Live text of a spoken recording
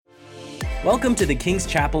Welcome to the Kings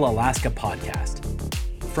Chapel, Alaska podcast.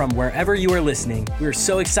 From wherever you are listening, we are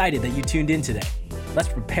so excited that you tuned in today. Let's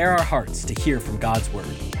prepare our hearts to hear from God's Word.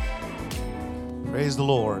 Praise the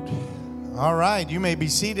Lord. All right, you may be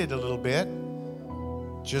seated a little bit.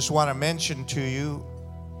 Just want to mention to you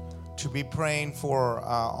to be praying for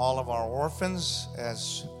all of our orphans,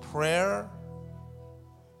 as prayer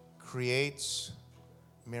creates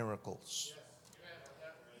miracles.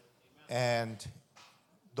 And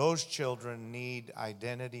those children need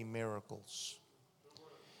identity miracles.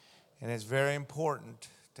 And it's very important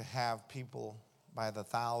to have people by the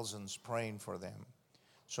thousands praying for them.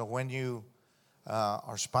 So when you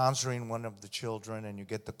are sponsoring one of the children and you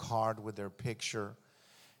get the card with their picture,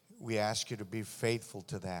 we ask you to be faithful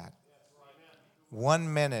to that.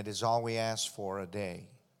 1 minute is all we ask for a day.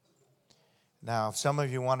 Now, if some of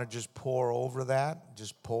you want to just pour over that,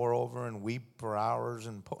 just pour over and weep for hours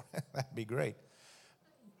and pour, that'd be great.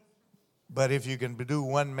 But if you can do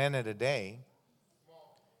 1 minute a day,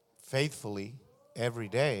 faithfully, every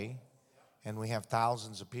day, and we have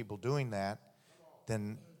thousands of people doing that,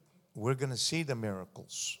 then we're going to see the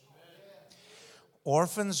miracles.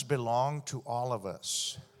 Orphans belong to all of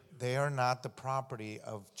us. They are not the property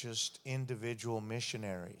of just individual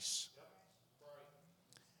missionaries.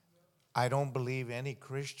 I don't believe any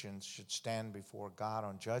Christians should stand before God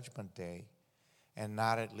on Judgment Day and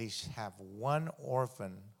not at least have one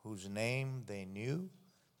orphan whose name they knew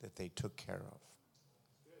that they took care of.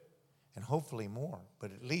 And hopefully more,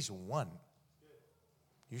 but at least one.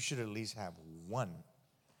 You should at least have one.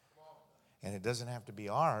 And it doesn't have to be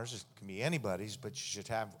ours, it can be anybody's, but you should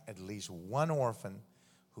have at least one orphan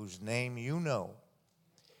whose name you know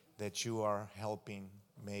that you are helping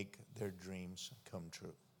make their dreams come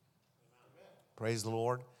true. Praise the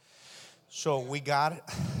Lord. So we got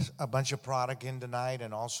a bunch of product in tonight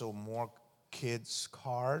and also more kids'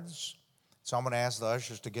 cards. So I'm going to ask the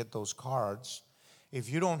ushers to get those cards. If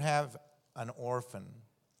you don't have an orphan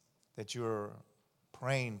that you're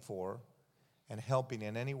praying for and helping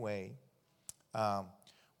in any way,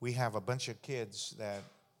 we have a bunch of kids that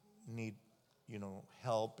need,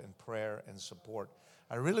 help and prayer and support.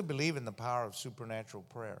 I really believe in the power of supernatural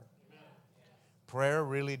prayer. Prayer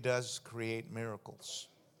really does create miracles.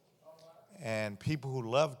 And people who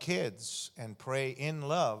love kids and pray in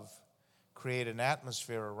love create an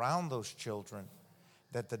atmosphere around those children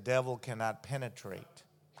that the devil cannot penetrate.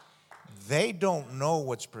 They don't know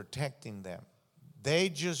what's protecting them. They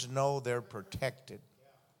just know they're protected.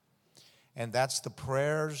 And that's the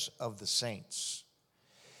prayers of the saints.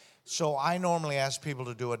 So I normally ask people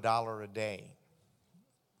to do $1 a day.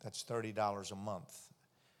 That's $30 a month.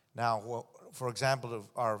 Now, for example,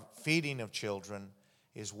 our feeding of children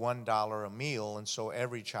is $1 a meal, and so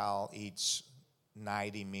every child eats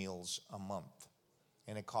 90 meals a month.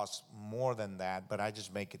 And it costs more than that, but I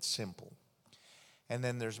just make it simple. And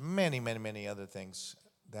then there's many, many, many other things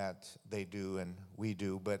that they do and we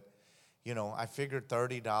do. But, I figured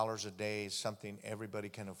 $30 a day is something everybody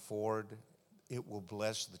can afford. It will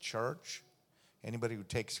bless the church. Anybody who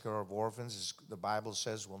takes care of orphans, the Bible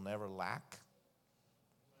says, will never lack.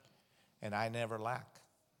 And I never lack.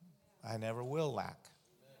 I never will lack.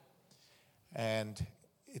 And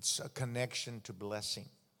it's a connection to blessing.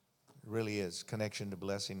 It really is, connection to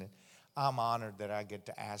blessing. I'm honored that I get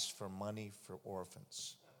to ask for money for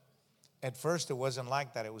orphans. At first, it wasn't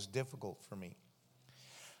like that. It was difficult for me.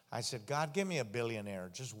 I said, God, give me a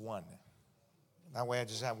billionaire, just one. That way I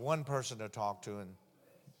just have one person to talk to, and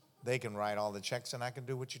they can write all the checks, and I can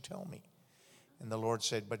do what you tell me. And the Lord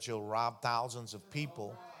said, but you'll rob thousands of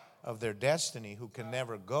people of their destiny who can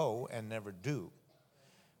never go and never do.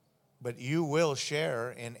 But you will share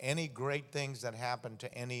in any great things that happen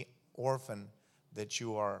to any orphan that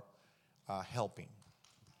you are helping.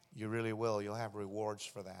 You really will. You'll have rewards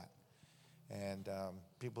for that. And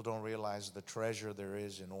people don't realize the treasure there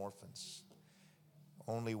is in orphans.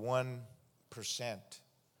 Only 1%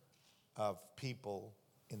 of people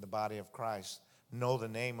in the body of Christ know the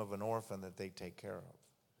name of an orphan that they take care of.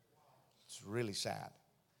 It's really sad.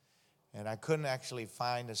 And I couldn't actually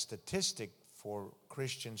find a statistic for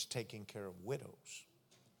Christians taking care of widows.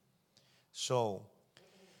 So,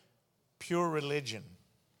 pure religion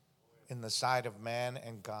in the sight of man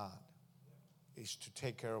and God is to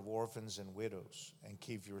take care of orphans and widows and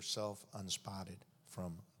keep yourself unspotted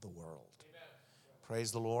from the world. Amen.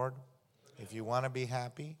 Praise the Lord. If you want to be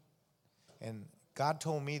happy, and God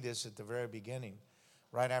told me this at the very beginning,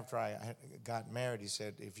 right after I got married, he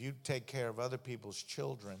said, if you take care of other people's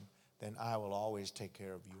children, then I will always take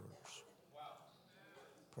care of yours. Wow.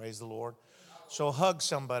 Praise the Lord. So hug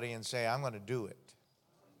somebody and say, I'm going to do it.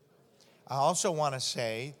 I also want to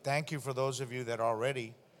say thank you for those of you that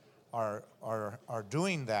already are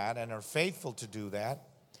doing that and are faithful to do that.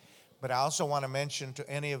 But I also want to mention to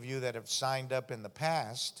any of you that have signed up in the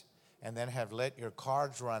past and then have let your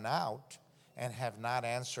cards run out and have not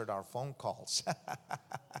answered our phone calls.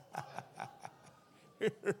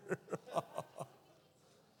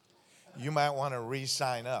 You might want to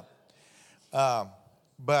re-sign up.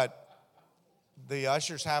 But the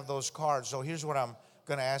ushers have those cards. So here's what I'm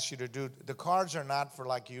going to ask you to do. The cards are not for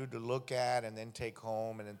like you to look at and then take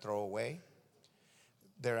home and then throw away.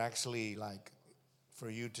 They're actually like for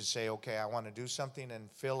you to say, okay, I want to do something, and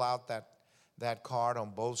fill out that card on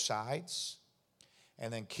both sides,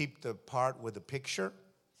 and then keep the part with the picture,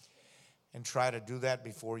 and try to do that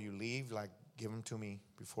before you leave. Like, give them to me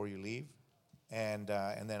before you leave, and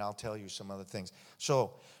then I'll tell you some other things.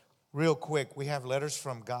 So real quick, we have Letters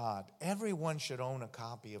from God. Everyone should own a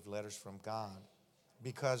copy of Letters from God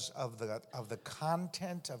because of the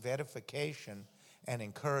content of edification and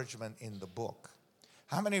encouragement in the book.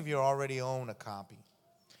 How many of you already own a copy?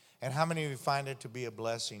 And how many of you find it to be a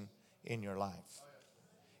blessing in your life?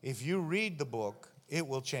 If you read the book, it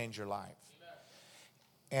will change your life.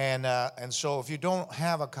 And so if you don't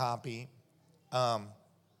have a copy, go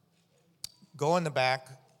in the back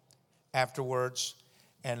afterwards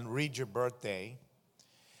and read your birthday,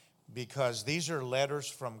 because these are letters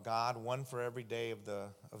from God, one for every day of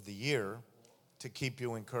the year, to keep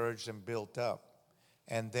you encouraged and built up.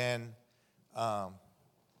 And then,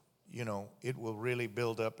 it will really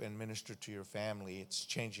build up and minister to your family. It's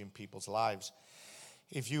changing people's lives.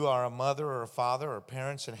 If you are a mother or a father or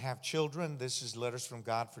parents and have children, this is Letters from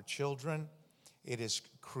God for Children. It is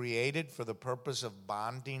created for the purpose of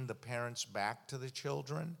bonding the parents back to the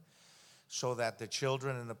children, so that the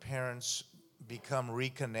children and the parents become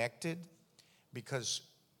reconnected. Because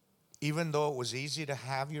even though it was easy to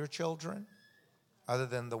have your children, other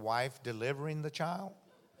than the wife delivering the child,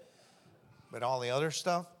 but all the other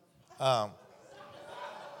stuff,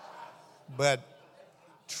 but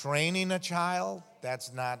training a child,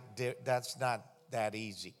 that's not that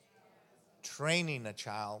easy. Training a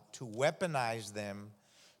child to weaponize them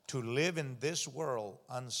to live in this world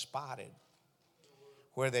unspotted,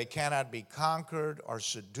 where they cannot be conquered or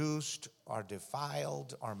seduced or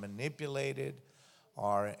defiled or manipulated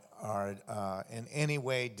or in any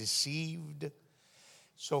way deceived.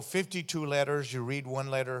 So 52 letters, you read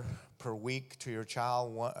one letter per week to your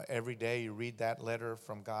child. Every day you read that letter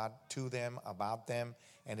from God to them, about them,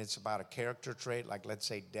 and it's about a character trait, like let's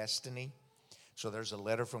say destiny. So there's a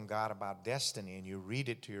letter from God about destiny, and you read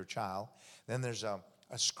it to your child. Then there's a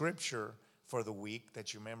scripture for the week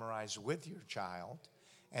that you memorize with your child.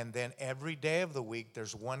 And then every day of the week,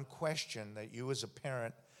 there's one question that you as a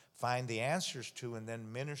parent find the answers to, and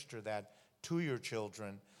then minister that to your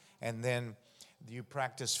children. And then you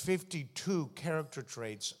practice 52 character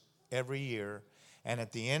traits every year. And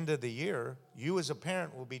at the end of the year, you as a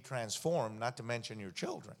parent will be transformed, not to mention your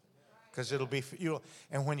children. Because it'll be,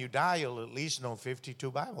 and when you die, you'll at least know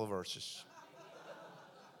 52 Bible verses.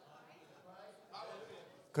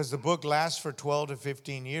 Because the book lasts for 12 to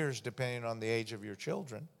 15 years, depending on the age of your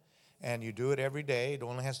children. And you do it every day. It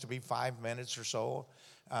only has to be 5 minutes or so.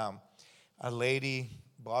 A lady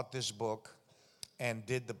bought this book and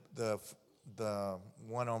did the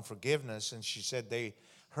one on forgiveness. And she said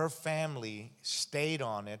her family stayed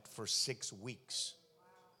on it for 6 weeks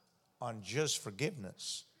on just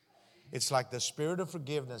forgiveness. It's like the spirit of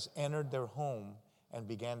forgiveness entered their home and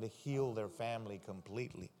began to heal their family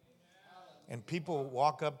completely. And people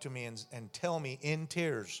walk up to me and tell me in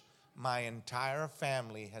tears, my entire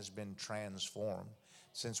family has been transformed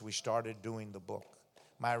since we started doing the book.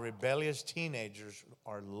 My rebellious teenagers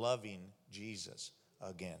are loving Jesus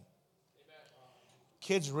again.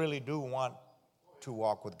 Kids really do want to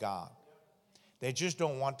walk with God. They just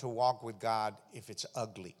don't want to walk with God if it's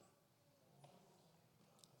ugly.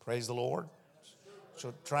 Praise the Lord.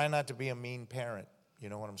 So try not to be a mean parent. You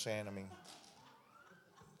know what I'm saying? I mean,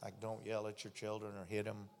 like, don't yell at your children or hit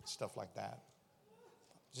them, stuff like that.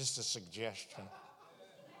 Just a suggestion.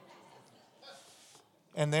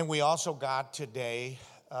 And then we also got today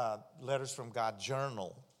Letters from God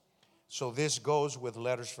journal. So this goes with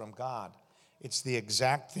Letters from God. It's the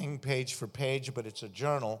exact thing page for page, but it's a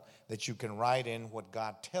journal that you can write in what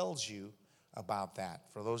God tells you about that.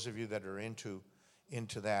 For those of you that are into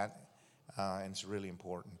that, and it's really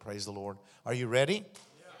important. Praise the Lord. Are you ready?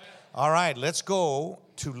 All right, let's go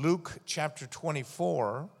to Luke chapter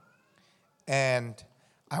 24, and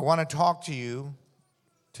I want to talk to you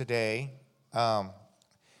today.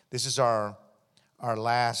 This is our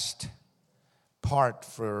last part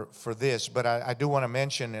for this, but I do want to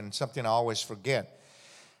mention, and something I always forget,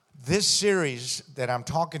 this series that I'm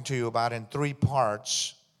talking to you about in 3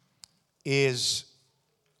 parts is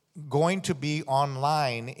going to be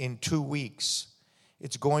online in 2 weeks.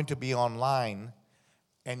 It's going to be online,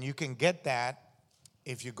 and you can get that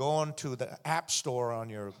if you go onto the App Store on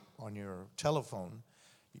your telephone.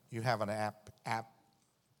 You have an app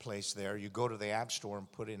place there. You go to the App Store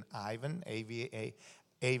and put in Ivan,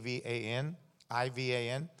 A-V-A-N,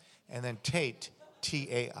 I-V-A-N, and then Tate,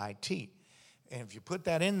 T-A-I-T. And if you put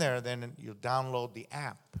that in there, then you'll download the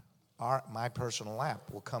app. My personal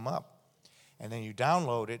app will come up. And then you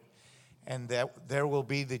download it, and there will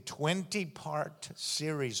be the 20-part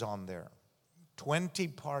series on there.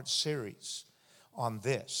 20-part series on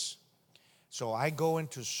this. So I go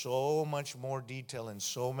into so much more detail in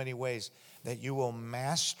so many ways that you will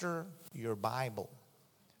master your Bible.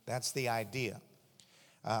 That's the idea.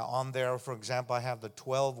 On there, for example, I have the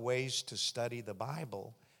 12 ways to study the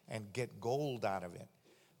Bible and get gold out of it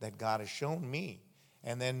that God has shown me.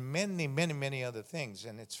 And then many, many, many other things.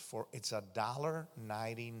 And it's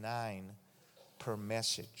 $1.99 per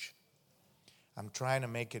message. I'm trying to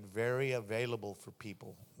make it very available for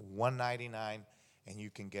people. $1.99, and you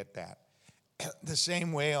can get that. The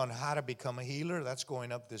same way on how to become a healer, that's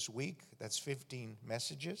going up this week. That's 15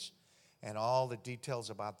 messages and all the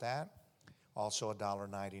details about that. Also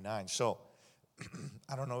 $1.99. So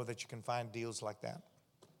I don't know that you can find deals like that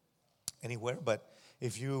anywhere, but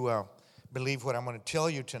if you believe what I'm going to tell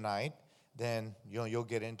you tonight, then you'll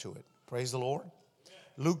get into it. Praise the Lord.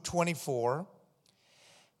 Luke 24,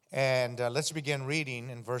 and let's begin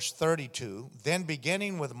reading in verse 32. Then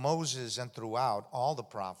beginning with Moses and throughout all the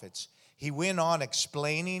prophets, he went on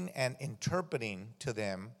explaining and interpreting to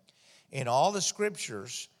them in all the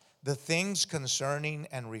scriptures the things concerning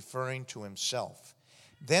and referring to himself.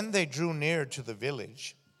 Then they drew near to the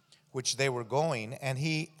village which they were going, and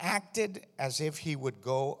he acted as if he would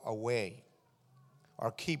go away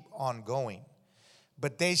or keep on going.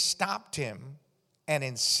 But they stopped him and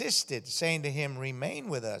insisted, saying to him, "Remain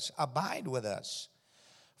with us, abide with us,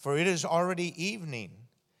 for it is already evening,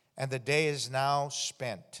 and the day is now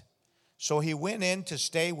spent." So he went in to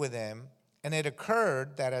stay with them, and it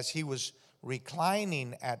occurred that as he was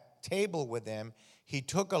reclining at table with them, he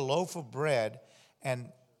took a loaf of bread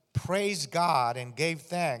and praised God and gave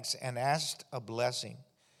thanks and asked a blessing,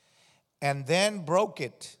 and then broke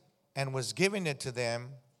it and was giving it to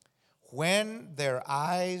them. When their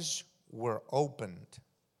eyes were opened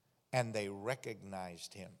and they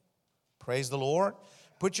recognized him. Praise the Lord.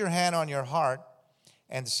 Put your hand on your heart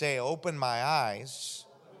and say, "Open my eyes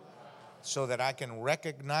so that I can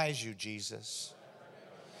recognize you, Jesus."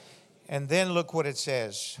 And then look what it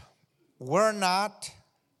says. Were not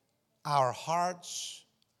our hearts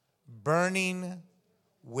burning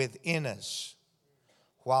within us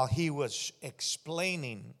while he was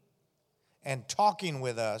explaining and talking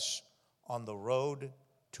with us on the road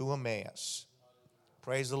to Emmaus?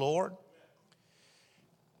 Praise the Lord.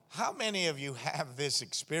 How many of you have this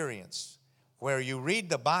experience where you read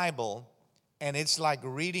the Bible and it's like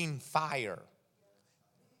reading fire?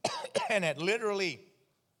 And it literally,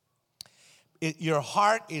 your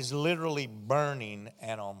heart is literally burning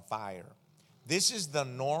and on fire. This is the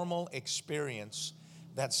normal experience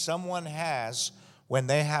that someone has when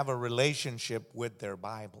they have a relationship with their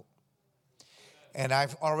Bible. And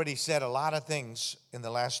I've already said a lot of things in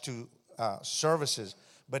the last 2 services,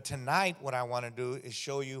 but tonight what I want to do is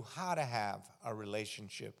show you how to have a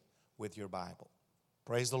relationship with your Bible.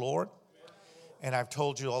 Praise the Lord. And I've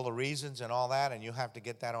told you all the reasons and all that, and you have to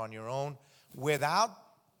get that on your own. Without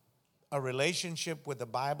a relationship with the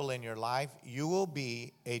Bible in your life, you will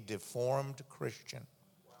be a deformed Christian.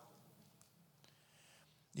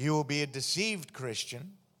 You will be a deceived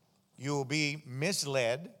Christian. You will be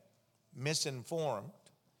misled, misinformed.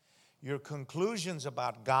 Your conclusions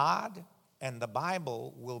about God and the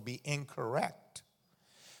Bible will be incorrect.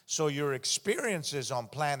 So your experiences on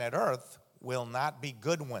planet Earth will not be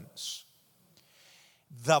good ones.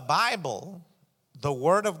 The Bible, the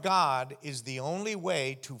Word of God, is the only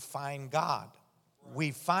way to find God.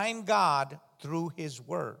 We find God through His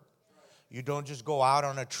Word. You don't just go out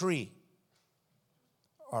on a tree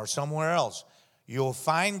or somewhere else. You'll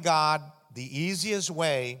find God the easiest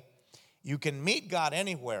way. You can meet God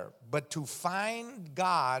anywhere, but to find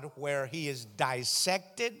God where He is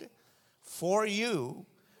dissected for you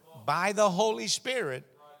by the Holy Spirit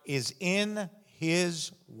is in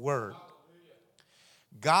His Word.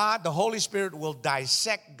 God, the Holy Spirit will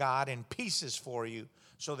dissect God in pieces for you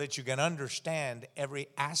so that you can understand every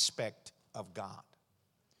aspect of God.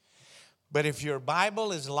 But if your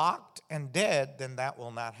Bible is locked and dead, then that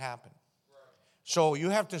will not happen. So you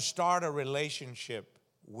have to start a relationship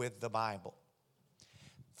with the Bible.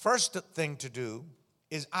 First thing to do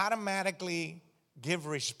is automatically give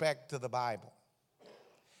respect to the Bible.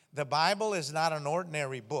 The Bible is not an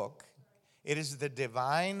ordinary book. It is the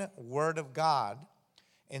divine Word of God,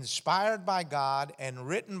 inspired by God and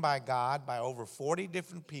written by God by over 40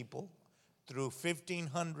 different people through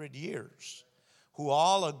 1,500 years, who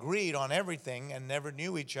all agreed on everything and never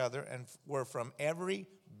knew each other and were from every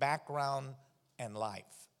background and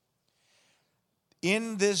life.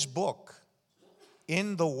 In this book,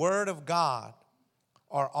 in the Word of God,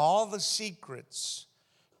 are all the secrets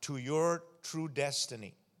to your true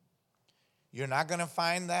destiny. You're not going to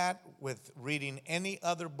find that with reading any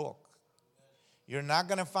other book. You're not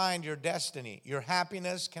going to find your destiny. Your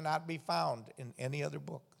happiness cannot be found in any other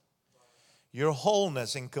book. Your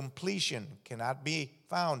wholeness and completion cannot be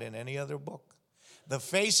found in any other book. The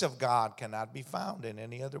face of God cannot be found in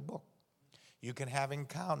any other book. You can have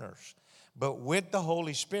encounters, but with the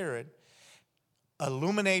Holy Spirit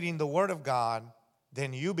illuminating the Word of God,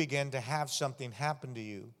 then you begin to have something happen to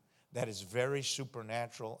you that is very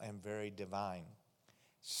supernatural and very divine.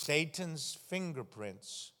 Satan's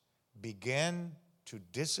fingerprints begin to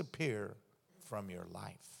disappear from your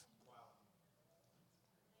life.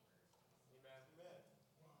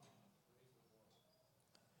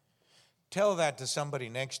 Tell that to somebody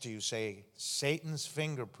next to you. Say, Satan's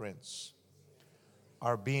fingerprints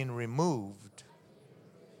are being removed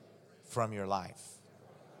from your life.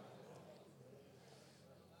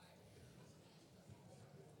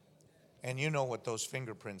 And you know what those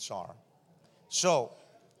fingerprints are. So,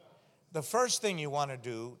 the first thing you want to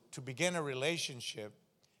do to begin a relationship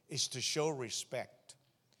is to show respect,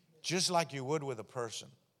 just like you would with a person.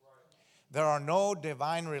 There are no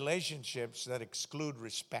divine relationships that exclude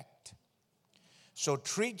respect. So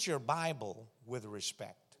treat your Bible with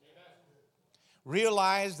respect.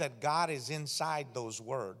 Realize that God is inside those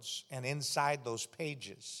words and inside those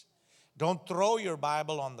pages. Don't throw your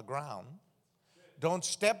Bible on the ground. Don't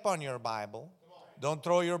step on your Bible. Don't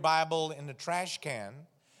throw your Bible in the trash can.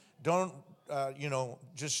 Don't,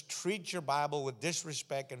 just treat your Bible with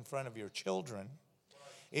disrespect in front of your children.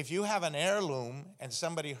 If you have an heirloom and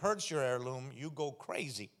somebody hurts your heirloom, you go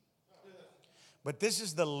crazy. But this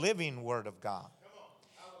is the living Word of God.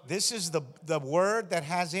 This is the Word that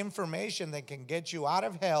has information that can get you out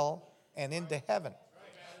of hell and into heaven.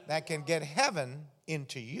 That can get heaven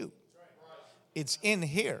into you. It's in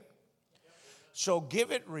here. So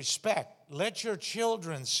give it respect. Let your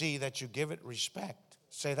children see that you give it respect.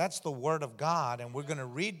 Say, that's the Word of God, and we're going to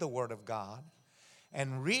read the Word of God.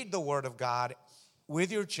 And read the Word of God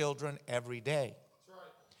with your children every day.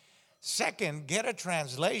 Second, get a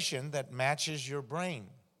translation that matches your brain.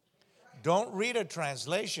 Don't read a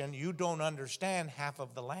translation you don't understand half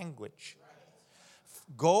of the language.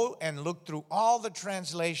 Go and look through all the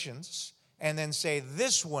translations and then say,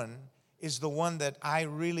 this one is the one that I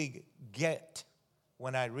really get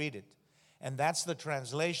when I read it. And that's the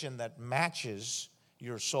translation that matches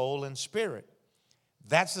your soul and spirit.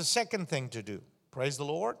 That's the second thing to do. Praise the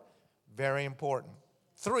Lord. Very important.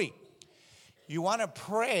 3, you want to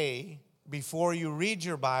pray before you read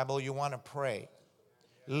your Bible. You want to pray.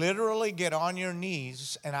 Literally get on your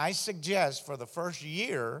knees, and I suggest for the first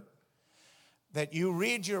year that you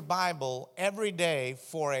read your Bible every day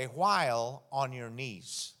for a while on your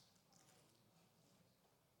knees.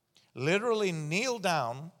 Literally kneel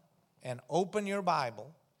down and open your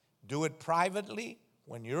Bible. Do it privately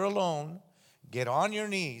when you're alone. Get on your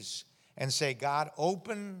knees and say, God,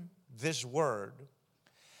 open this Word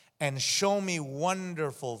and show me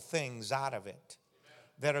wonderful things out of it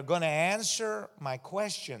that are going to answer my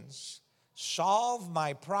questions, solve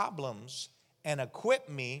my problems, and equip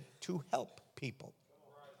me to help people.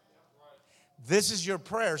 This is your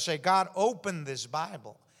prayer. Say, God, open this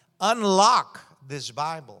Bible. Unlock this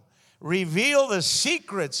Bible. Reveal the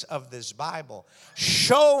secrets of this Bible.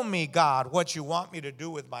 Show me, God, what you want me to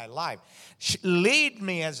do with my life. Lead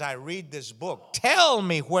me as I read this book. Tell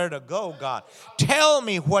me where to go, God. Tell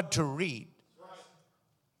me what to read.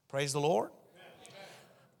 Praise the Lord.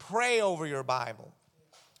 Pray over your Bible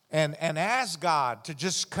and ask God to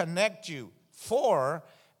just connect you.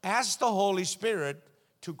 Ask the Holy Spirit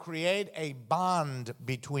to create a bond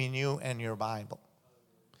between you and your Bible.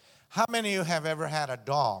 How many of you have ever had a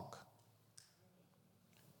dog?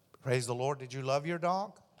 Praise the Lord. Did you love your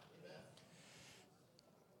dog?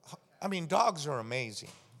 I mean, dogs are amazing.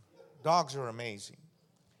 Dogs are amazing.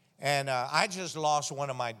 And I just lost one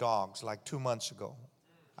of my dogs like 2 months ago.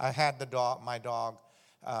 I had my dog,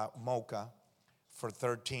 Mocha, for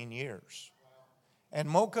 13 years. And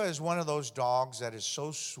Mocha is one of those dogs that is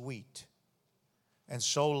so sweet and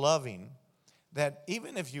so loving that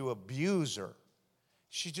even if you abuse her,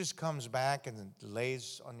 she just comes back and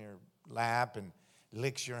lays on your lap and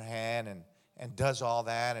licks your hand and does all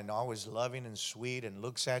that, and always loving and sweet, and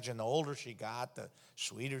looks at you. And the older she got, the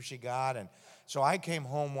sweeter she got. And so I came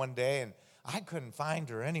home one day and I couldn't find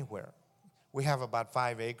her anywhere. We have about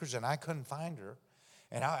 5 acres, and I couldn't find her.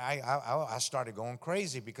 And I started going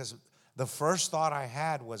crazy, because the first thought I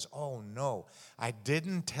had was, oh no, I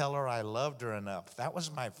didn't tell her I loved her enough. That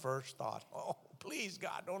was my first thought. Oh, please,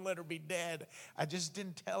 God, don't let her be dead. I just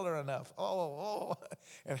didn't tell her enough. Oh.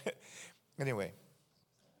 Anyway.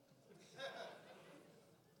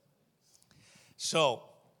 So,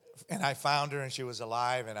 and I found her, and she was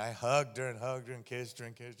alive, and I hugged her and kissed her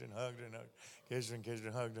and kissed her and hugged her and kissed her and kissed her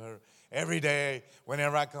and hugged her. Every day,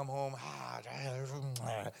 whenever I come home,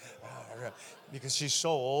 because she's so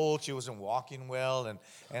old, she wasn't walking well, and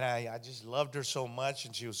I just loved her so much,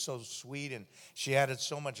 and she was so sweet, and she added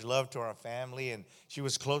so much love to our family, and she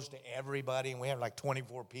was close to everybody, and we had like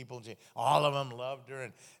 24 people, and all of them loved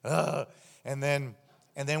her, and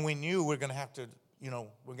then we knew we're going to have to,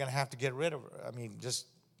 we're going to have to get rid of her. I mean, just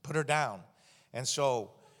put her down. And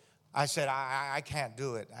so I said, I can't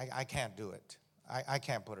do it. I can't do it. I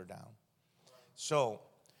can't put her down. So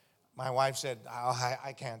my wife said,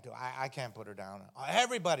 I can't do it. I can't put her down.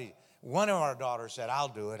 Everybody, one of our daughters said, I'll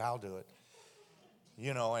do it.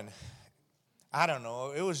 And I don't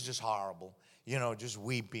know. It was just horrible, just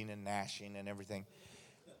weeping and gnashing and everything.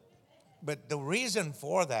 But the reason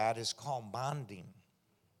for that is called bonding.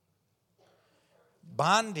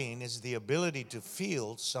 Bonding is the ability to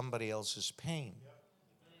feel somebody else's pain.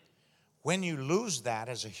 When you lose that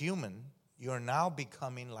as a human, you're now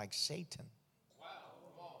becoming like Satan.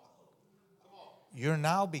 You're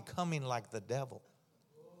now becoming like the devil.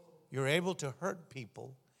 You're able to hurt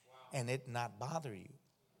people and it not bother you.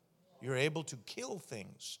 You're able to kill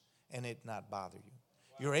things and it not bother you.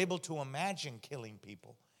 You're able to imagine killing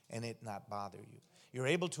people and it not bother you. You're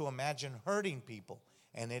able to imagine hurting people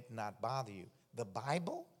and it not bother you. The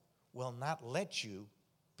Bible will not let you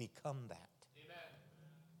become that. Amen.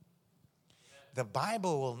 The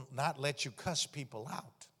Bible will not let you cuss people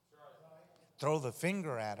out, throw the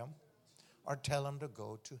finger at them, or tell them to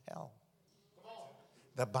go to hell.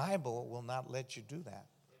 The Bible will not let you do that.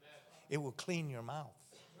 It will clean your mouth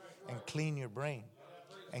and clean your brain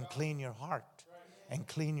and clean your heart and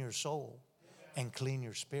clean your soul and clean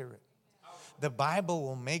your spirit. The Bible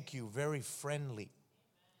will make you very friendly.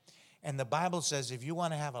 And the Bible says if you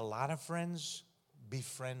want to have a lot of friends, be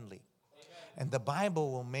friendly. And the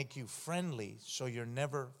Bible will make you friendly so you're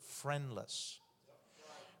never friendless.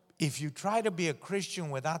 If you try to be a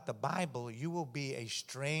Christian without the Bible, you will be a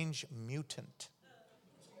strange mutant.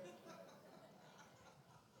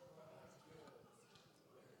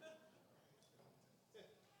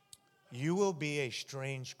 You will be a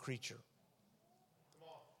strange creature.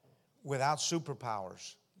 Without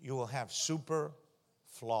superpowers, you will have super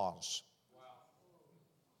flaws.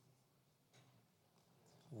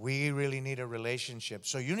 We really need a relationship.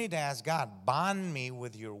 So you need to ask God, bond me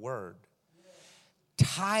with your word.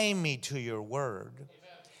 Tie me to your word.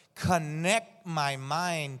 Connect my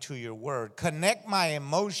mind to your word. Connect my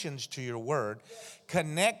emotions to your word.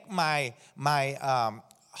 Connect my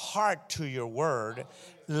heart to your word.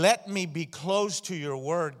 Let me be close to your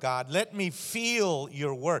word, God. Let me feel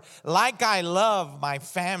your word. Like I love my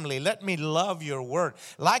family, let me love your word.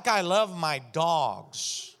 Like I love my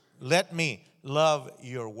dogs, let me love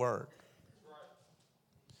your word.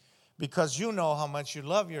 Because you know how much you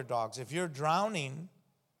love your dogs. If you're drowning,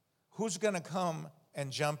 who's going to come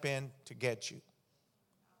and jump in to get you?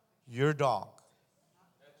 Your dog.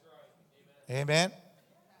 Amen?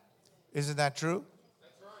 Isn't that true?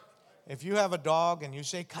 If you have a dog and you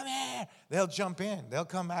say, come here, they'll jump in. They'll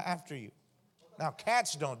come after you. Now,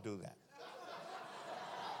 cats don't do that.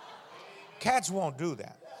 Cats won't do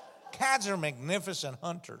that. Cats are magnificent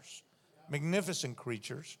hunters, magnificent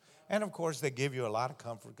creatures. And, of course, they give you a lot of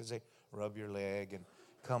comfort because they rub your leg and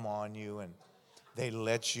come on you. And they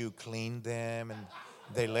let you clean them. And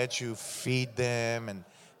they let you feed them. And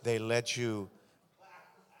they let you,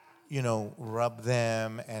 rub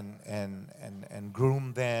them and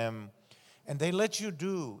groom them. And they let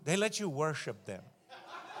you worship them.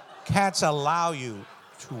 Cats allow you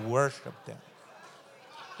to worship them.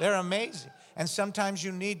 They're amazing. And sometimes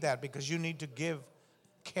you need that because you need to give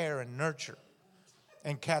care and nurture.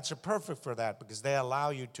 And cats are perfect for that because they allow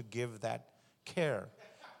you to give that care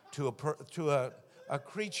to a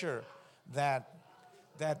creature that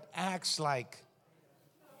acts like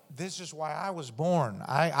This is why I was born.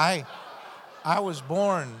 I was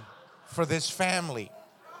born for this family.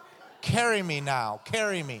 Carry me now.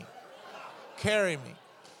 Carry me. Carry me.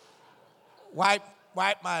 Wipe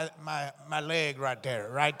my leg right there.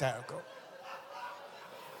 Right there. Go.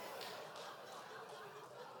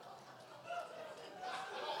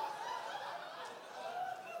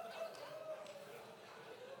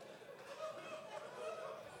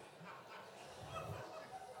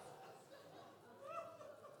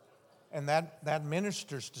 And that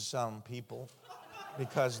ministers to some people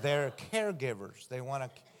because they're caregivers. They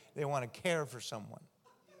want to care for someone.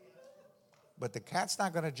 But the cat's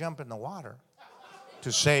not going to jump in the water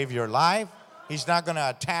to save your life. He's not going to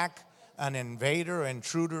attack an invader,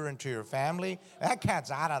 intruder into your family. That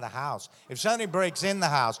cat's out of the house. If somebody breaks in the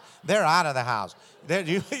house, they're out of the house.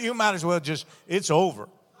 You might as well it's over.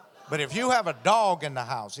 But if you have a dog in the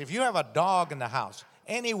house,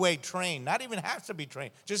 any way trained, not even has to be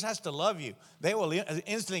trained, just has to love you, they will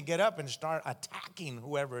instantly get up and start attacking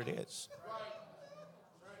whoever it is.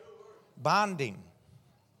 Bonding.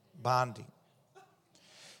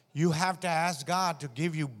 You have to ask God to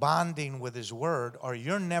give you bonding with His Word, or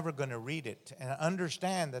you're never going to read it. And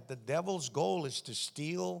understand that the devil's goal is to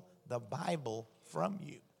steal the Bible from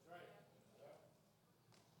you.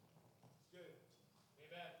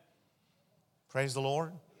 Praise the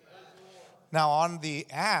Lord. Now, on the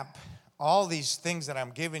app, all these things that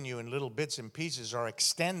I'm giving you in little bits and pieces are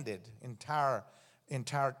extended.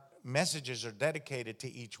 Entire messages are dedicated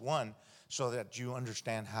to each one so that you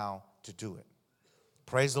understand how to do it.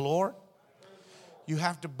 Praise the Lord. You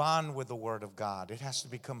have to bond with the Word of God. It has to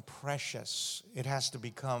become precious. It has to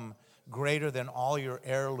become greater than all your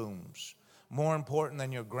heirlooms. More important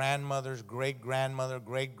than your grandmother's,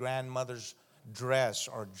 great-grandmother's dress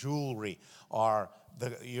or jewelry or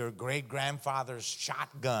your great-grandfather's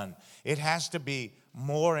shotgun. It has to be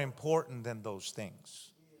more important than those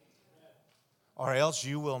things. Or else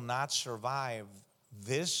you will not survive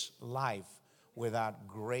this life without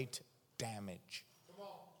great damage.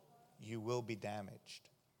 You will be damaged.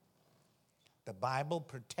 The Bible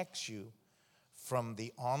protects you from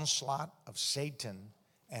the onslaught of Satan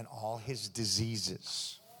and all his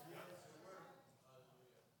diseases.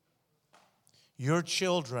 Your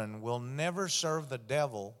children will never serve the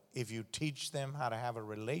devil if you teach them how to have a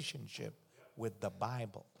relationship with the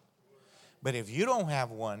Bible. But if you don't have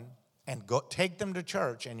one and take them to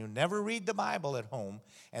church and you never read the Bible at home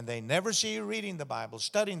and they never see you reading the Bible,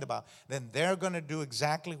 studying the Bible, then they're going to do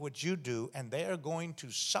exactly what you do, and they are going to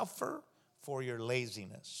suffer for your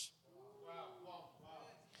laziness.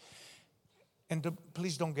 And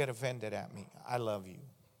please don't get offended at me. I love you.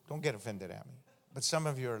 Don't get offended at me. But some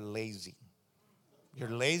of you are lazy. You're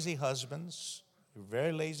lazy husbands. You're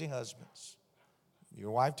very lazy husbands.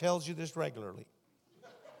 Your wife tells you this regularly.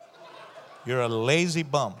 You're a lazy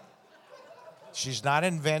bum. She's not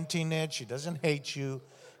inventing it. She doesn't hate you.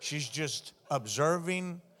 She's just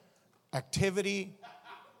observing activity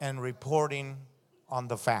and reporting on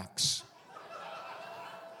the facts.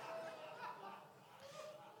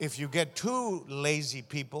 If you get two lazy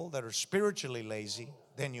people that are spiritually lazy,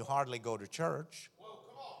 then you hardly go to church.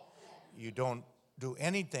 You don't do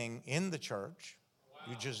anything in the church.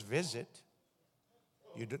 You just visit.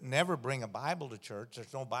 You never bring a Bible to church.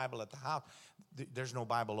 There's no Bible at the house. There's no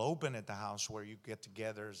Bible open at the house where you get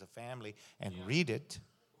together as a family and read it.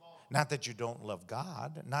 Not that you don't love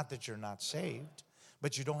God, not that you're not saved,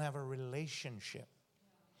 but you don't have a relationship.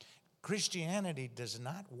 Christianity does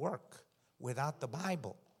not work without the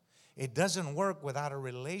Bible. It doesn't work without a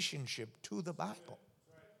relationship to the Bible.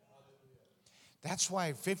 That's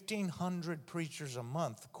why 1,500 preachers a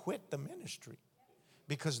month quit the ministry,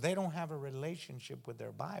 because they don't have a relationship with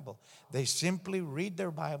their Bible. They simply read their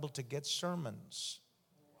Bible to get sermons.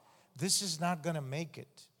 This is not going to make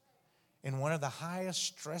it in one of the highest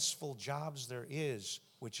stressful jobs there is,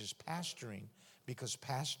 which is pastoring, because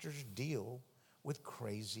pastors deal with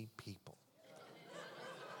crazy people.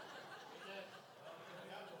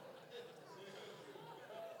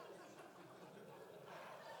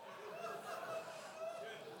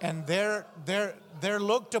 And they're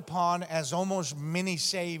looked upon as almost mini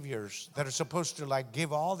saviors that are supposed to like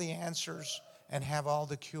give all the answers and have all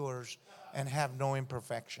the cures and have no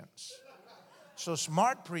imperfections. So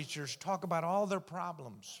smart preachers talk about all their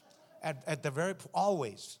problems at the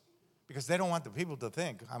always, because they don't want the people to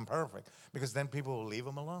think I'm perfect, because then people will leave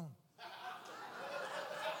them alone.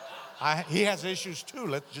 He has issues too.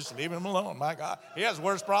 Let's just leave him alone. My God, he has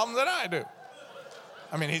worse problems than I do.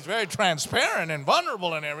 I mean, he's very transparent and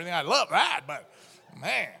vulnerable and everything. I love that, but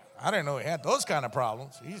man, I didn't know he had those kind of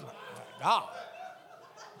problems. He's like, God,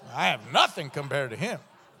 I have nothing compared to him.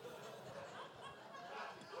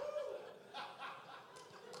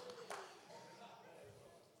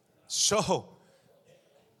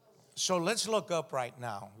 So let's look up right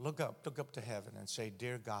now. Look up to heaven and say,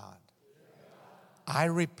 Dear God, I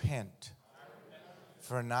repent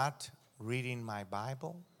for not reading my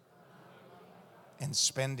Bible and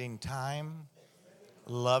spending time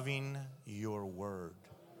loving your word.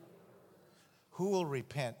 Who will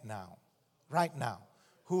repent now? Right now.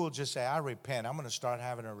 Who will just say, I repent. I'm going to start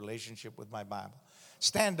having a relationship with my Bible.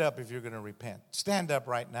 Stand up if you're going to repent. Stand up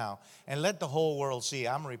right now and let the whole world see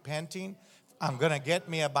I'm repenting. I'm going to get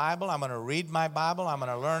me a Bible. I'm going to read my Bible. I'm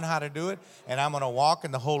going to learn how to do it. And I'm going to walk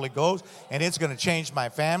in the Holy Ghost. And it's going to change my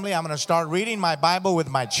family. I'm going to start reading my Bible with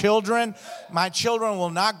my children. My children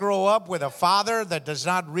will not grow up with a father that does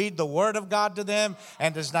not read the Word of God to them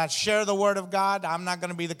and does not share the Word of God. I'm not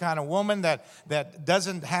going to be the kind of woman that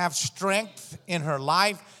doesn't have strength in her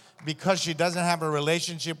life because she doesn't have a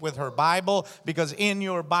relationship with her Bible, because in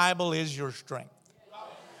your Bible is your strength.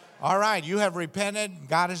 All right, you have repented.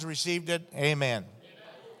 God has received it. Amen.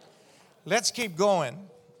 Let's keep going.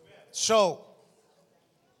 So,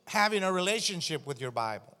 having a relationship with your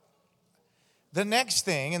Bible. The next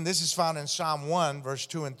thing, and this is found in Psalm 1, verse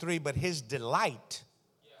 2 and 3, but his delight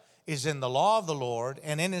is in the law of the Lord,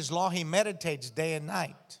 and in his law he meditates day and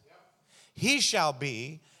night. He shall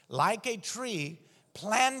be like a tree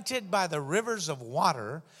planted by the rivers of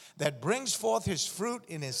water that brings forth his fruit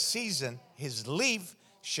in his season. His leaf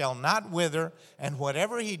shall not wither, and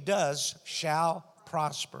whatever he does shall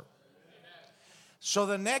prosper. So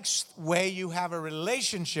the next way you have a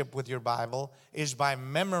relationship with your Bible is by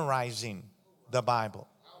memorizing the Bible.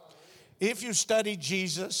 If you study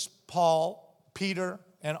Jesus, Paul, Peter,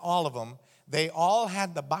 and all of them, they all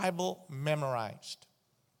had the Bible memorized.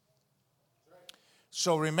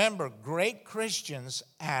 So remember, great Christians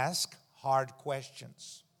ask hard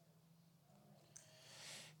questions.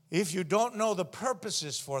 If you don't know the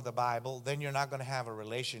purposes for the Bible, then you're not going to have a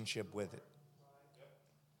relationship with it.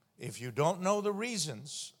 If you don't know the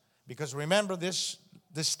reasons, because remember this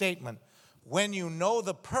statement, when you know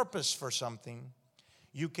the purpose for something,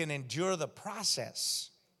 you can endure the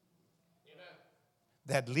process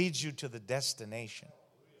that leads you to the destination.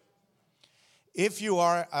 If you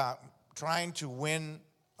are trying to win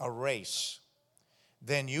a race,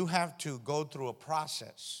 then you have to go through a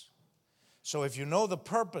process. So if you know the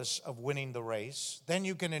purpose of winning the race, then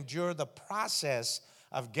you can endure the process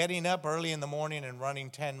of getting up early in the morning and running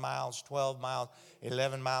 10 miles, 12 miles,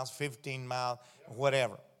 11 miles, 15 miles,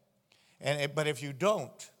 whatever. But if you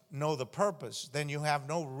don't know the purpose, then you have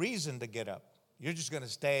no reason to get up. You're just going to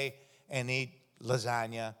stay and eat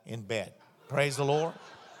lasagna in bed. Praise the Lord.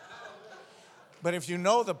 But if you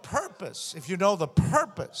know the purpose,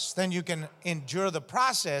 then you can endure the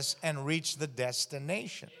process and reach the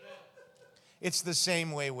destination. It's the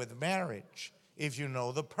same way with marriage. If you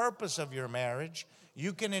know the purpose of your marriage,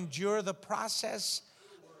 you can endure the process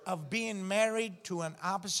of being married to an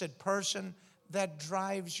opposite person that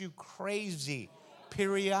drives you crazy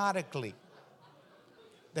periodically.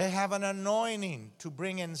 They have an anointing to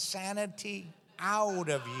bring insanity out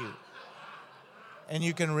of you, and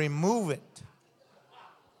you can remove it.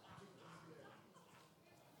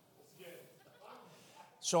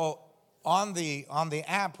 So on the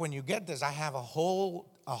app, when you get this, I have a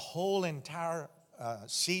whole entire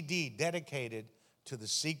CD dedicated to the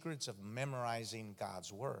secrets of memorizing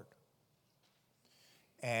God's Word.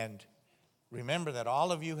 And remember that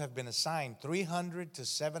all of you have been assigned 300 to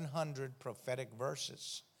 700 prophetic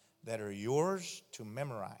verses that are yours to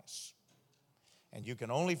memorize. And you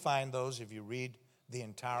can only find those if you read the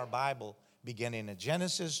entire Bible, beginning in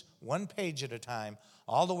Genesis, one page at a time,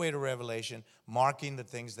 all the way to Revelation, marking the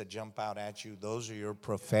things that jump out at you. Those are your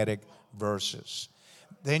prophetic verses.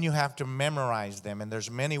 Then you have to memorize them, and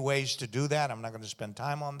there's many ways to do that. I'm not going to spend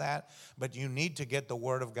time on that, but you need to get the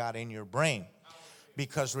Word of God in your brain.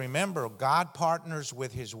 Because remember, God partners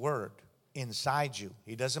with His Word inside you.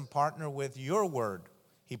 He doesn't partner with your word.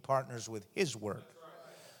 He partners with His Word.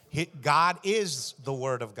 God is the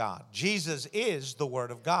Word of God. Jesus is the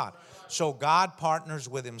Word of God. So God partners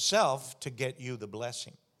with Himself to get you the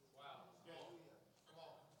blessing.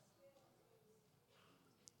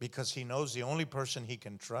 Because He knows the only person He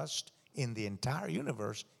can trust in the entire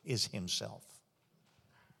universe is Himself.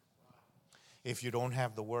 If you don't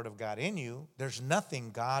have the Word of God in you, there's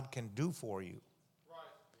nothing God can do for you.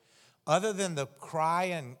 Other than the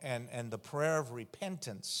cry and the prayer of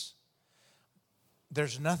repentance,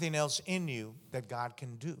 there's nothing else in you that God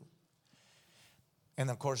can do. And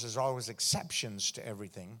of course, there's always exceptions to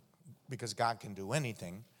everything because God can do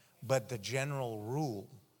anything. But the general rule,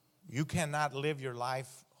 you cannot live your life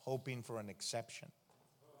hoping for an exception.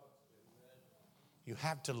 You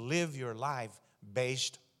have to live your life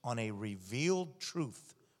based on a revealed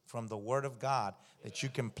truth from the Word of God that you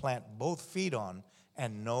can plant both feet on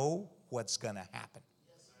and know what's going to happen.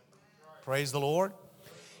 Praise the Lord.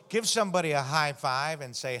 Give somebody a high five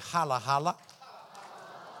and say, holla, holla.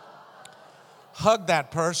 Hug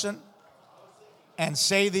that person and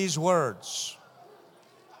say these words.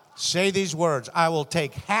 Say these words. I will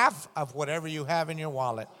take half of whatever you have in your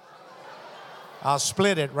wallet. I'll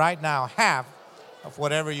split it right now, half of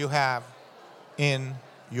whatever you have in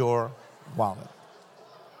your wallet.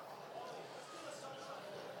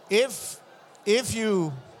 If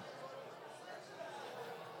you,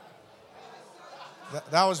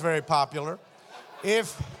 that was very popular.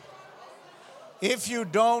 If you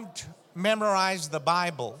don't memorize the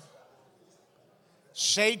Bible,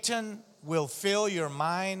 Satan will fill your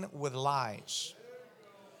mind with lies.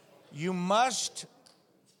 You must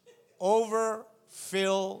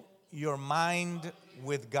overfill your mind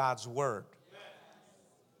with God's Word.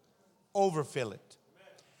 Overfill it.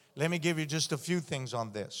 Let me give you just a few things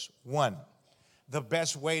on this. One, the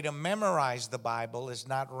best way to memorize the Bible is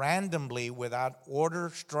not randomly without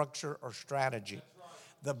order, structure, or strategy.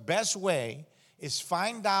 The best way is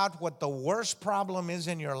find out what the worst problem is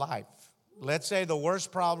in your life. Let's say the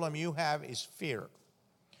worst problem you have is fear.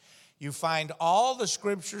 You find all the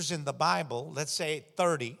scriptures in the Bible, let's say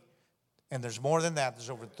 30, and there's more than that. There's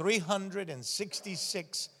over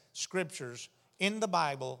 366 scriptures in the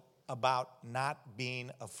Bible about not being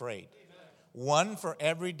afraid. One for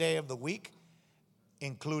every day of the week,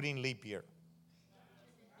 including leap year.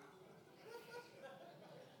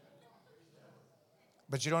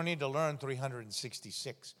 But you don't need to learn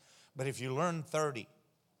 366. But if you learn 30,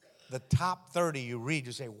 the top 30 you read,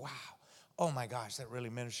 you say, wow, oh my gosh, that really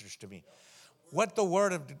ministers to me. What the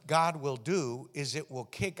Word of God will do is it will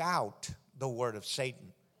kick out the word of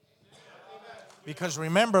Satan. Because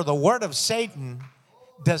remember, the word of Satan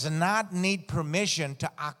does not need permission to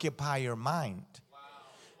occupy your mind.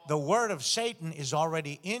 The word of Satan is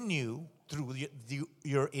already in you through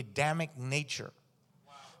your Adamic nature.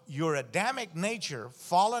 Your Adamic nature,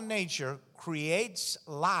 fallen nature, creates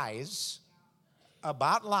lies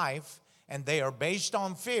about life, and they are based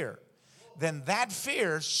on fear. Then that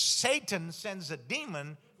fear, Satan sends a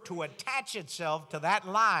demon to attach itself to that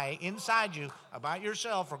lie inside you about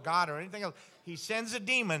yourself or God or anything else. He sends a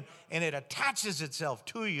demon, and it attaches itself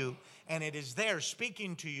to you, and it is there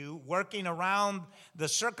speaking to you, working around the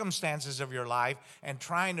circumstances of your life and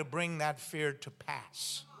trying to bring that fear to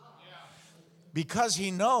pass. Because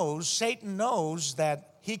he knows, Satan knows that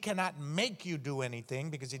he cannot make you do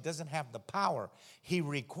anything because he doesn't have the power. He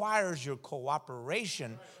requires your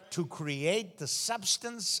cooperation to create the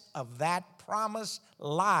substance of that promise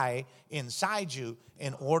lie inside you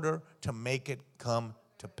in order to make it come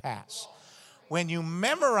to pass. When you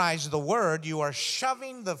memorize the word, you are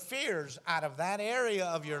shoving the fears out of that area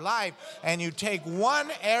of your life, and you take one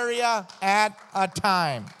area at a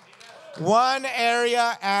time. One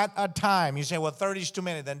area at a time. You say, well, 30 is too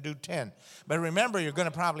many, then do 10. But remember, you're going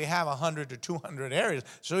to probably have 100 to 200 areas.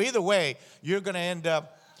 So either way, you're going to end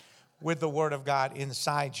up with the Word of God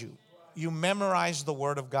inside you. You memorize the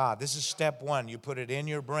Word of God. This is step one. You put it in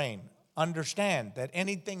your brain. Understand that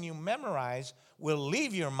anything you memorize will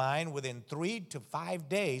leave your mind within 3 to 5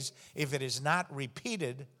 days if it is not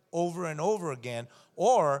repeated over and over again,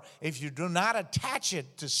 or if you do not attach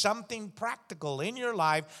it to something practical in your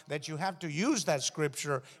life that you have to use that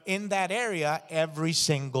scripture in that area every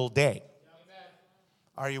single day.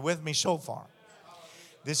 Are you with me so far?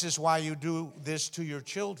 This is why you do this to your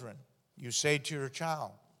children. You say to your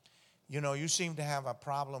child, you know, you seem to have a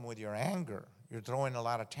problem with your anger. You're throwing a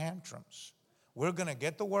lot of tantrums. We're going to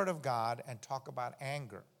get the Word of God and talk about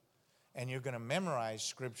anger. And you're going to memorize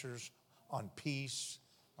scriptures on peace,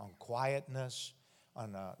 on quietness,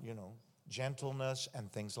 on, gentleness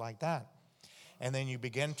and things like that. And then you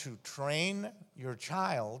begin to train your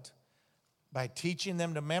child by teaching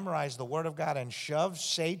them to memorize the Word of God and shove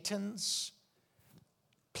Satan's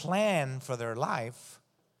plan for their life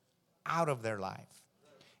out of their life.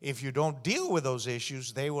 If you don't deal with those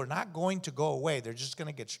issues, they were not going to go away. They're just going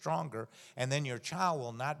to get stronger, and then your child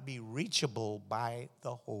will not be reachable by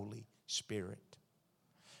the Holy Spirit.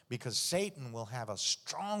 Because Satan will have a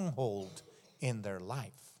stronghold in their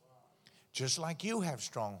life. Just like you have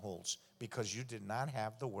strongholds, because you did not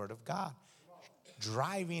have the Word of God.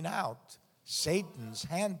 Driving out Satan's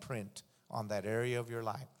handprint on that area of your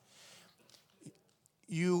life.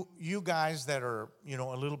 You guys that are,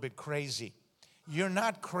 a little bit crazy, you're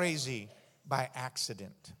not crazy by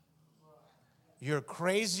accident. You're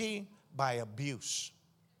crazy by abuse.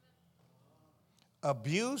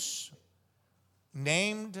 Abuse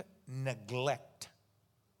named neglect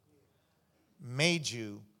made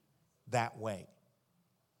you that way.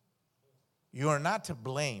 You are not to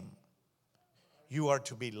blame. You are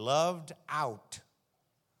to be loved out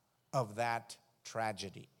of that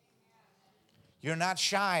tragedy. You're not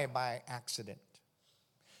shy by accident.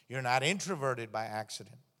 You're not introverted by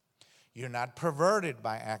accident. You're not perverted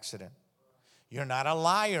by accident. You're not a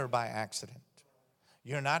liar by accident.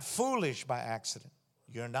 You're not foolish by accident.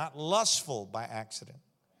 You're not lustful by accident.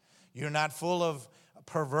 You're not full of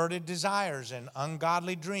perverted desires and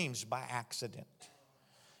ungodly dreams by accident.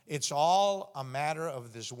 It's all a matter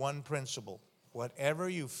of this one principle. Whatever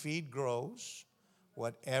you feed grows.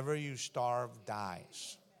 Whatever you starve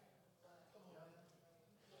dies.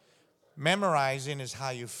 Memorizing is how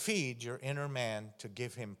you feed your inner man to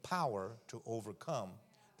give him power to overcome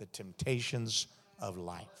the temptations of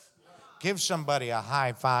life. Give somebody a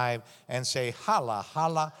high five and say, holla,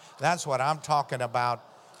 holla. That's what I'm talking about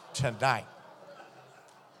tonight.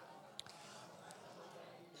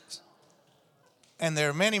 And there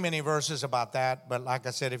are many, many verses about that. But like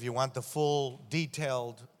I said, if you want the full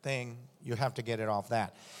detailed thing, you have to get it off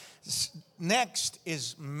that. Next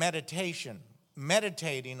is meditation.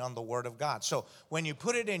 Meditating on the Word of God. So when you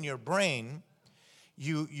put it in your brain,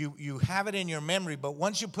 you have it in your memory, but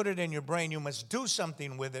once you put it in your brain, you must do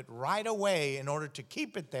something with it right away in order to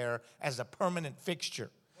keep it there as a permanent fixture.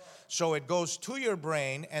 So it goes to your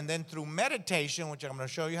brain, and then through meditation, which I'm going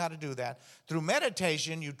to show you how to do that, through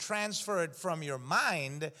meditation, you transfer it from your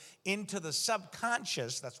mind into the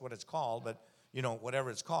subconscious. That's what it's called, but whatever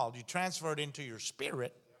it's called. You transfer it into your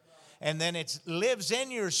spirit, and then it lives in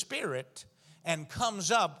your spirit and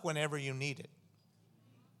comes up whenever you need it.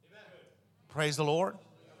 Amen. Praise the Lord.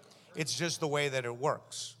 It's just the way that it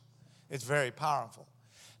works. It's very powerful.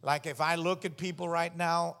 Like if I look at people right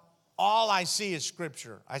now, all I see is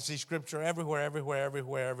Scripture. I see Scripture everywhere,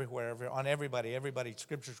 on everybody,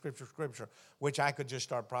 Scripture, which I could just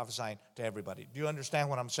start prophesying to everybody. Do you understand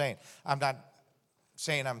what I'm saying? I'm not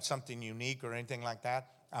saying I'm something unique or anything like that.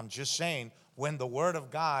 I'm just saying when the Word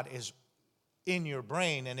of God is in your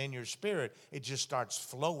brain and in your spirit, it just starts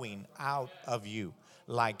flowing out of you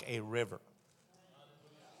like a river.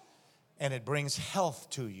 And it brings health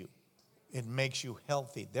to you. It makes you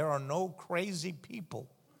healthy. There are no crazy people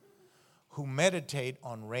who meditate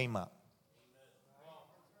on Rhema.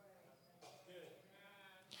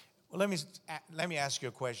 Well, let me ask you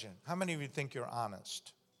a question. How many of you think you're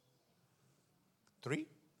honest? 3?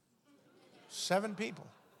 7 people.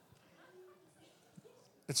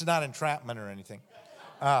 It's not entrapment or anything.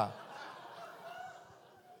 But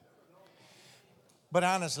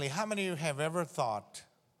honestly, how many of you have ever thought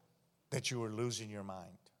that you were losing your mind?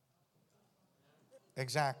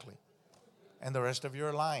 Exactly. And the rest of you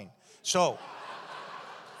are lying. So,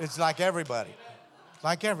 it's like everybody.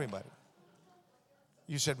 Like everybody.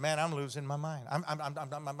 You said, man, I'm losing my mind.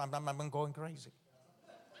 I'm going crazy.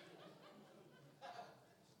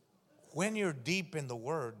 When you're deep in the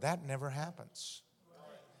Word, that never happens.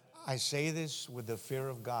 I say this with the fear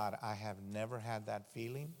of God. I have never had that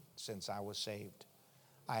feeling since I was saved.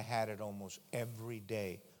 I had it almost every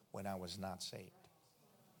day when I was not saved.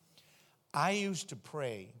 I used to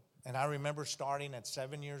pray, and I remember starting at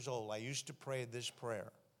 7 years old, I used to pray this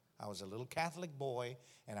prayer. I was a little Catholic boy,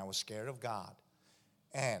 and I was scared of God.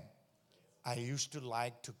 And I used to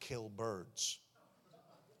like to kill birds.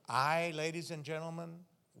 I, ladies and gentlemen,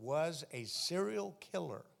 was a serial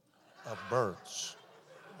killer of birds.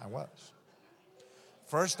 I was.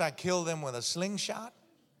 First, I killed them with a slingshot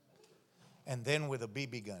and then with a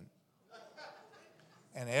BB gun.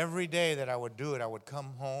 And every day that I would do it, I would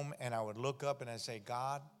come home and I would look up and I'd say,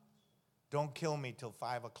 God, don't kill me till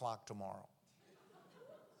 5 o'clock tomorrow.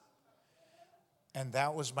 And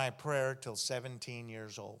that was my prayer till 17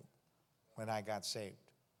 years old when I got saved.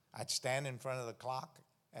 I'd stand in front of the clock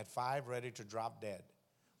at 5 ready to drop dead.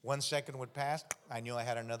 1 second would pass, I knew I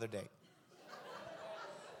had another day.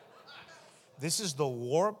 This is the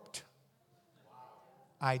warped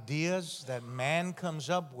ideas that man comes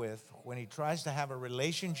up with when he tries to have a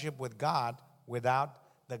relationship with God without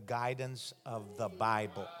the guidance of the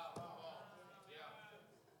Bible.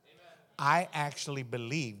 I actually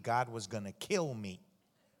believed God was going to kill me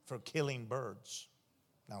for killing birds.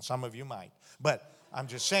 Now, some of you might, but I'm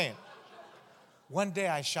just saying. One day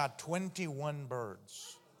I shot 21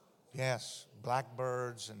 birds. Yes,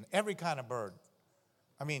 blackbirds and every kind of bird.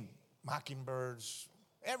 I mean, mockingbirds,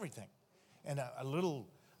 everything. And a little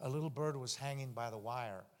bird was hanging by the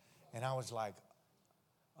wire. And I was like,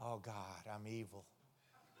 oh, God, I'm evil.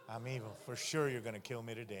 I'm evil. For sure you're going to kill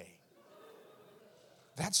me today.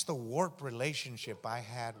 That's the warped relationship I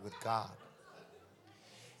had with God.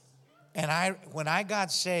 And when I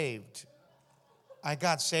got saved, I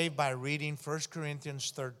got saved by reading 1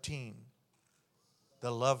 Corinthians 13,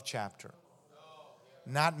 the love chapter.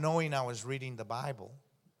 Not knowing I was reading the Bible,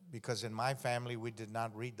 because in my family we did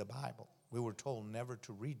not read the Bible. We were told never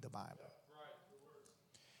to read the Bible.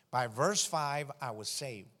 By verse 5, I was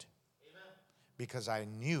saved because I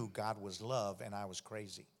knew God was love and I was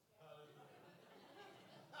crazy.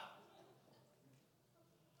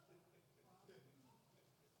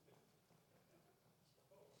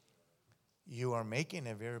 You are making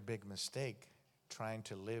a very big mistake trying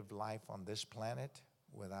to live life on this planet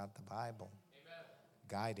without the Bible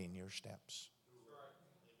guiding your steps.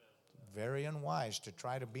 Very unwise to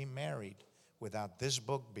try to be married without this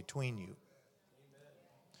book between you,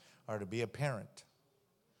 or to be a parent.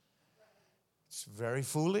 It's very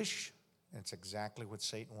foolish, and it's exactly what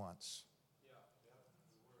Satan wants.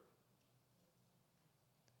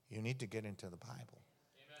 You need to get into the Bible.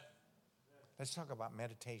 Let's talk about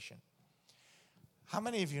meditation. How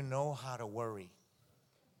many of you know how to worry?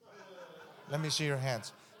 Let me see your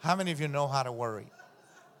hands. How many of you know how to worry?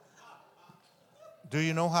 Do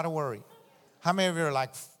you know how to worry? How many of you are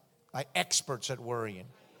like experts at worrying?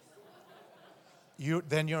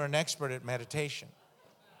 Then you're an expert at meditation.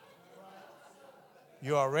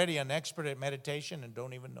 You're already an expert at meditation and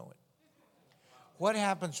don't even know it. What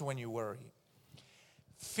happens when you worry?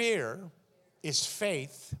 Fear is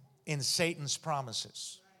faith in Satan's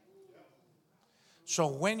promises. So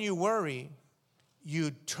when you worry,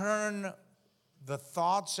 you turn the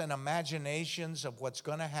thoughts and imaginations of what's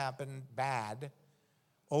going to happen bad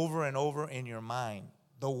over and over in your mind.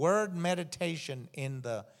 The word meditation in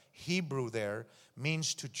the Hebrew there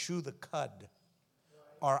means to chew the cud.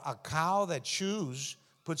 Or a cow that chews,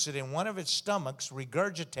 puts it in one of its stomachs,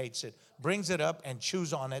 regurgitates it, brings it up, and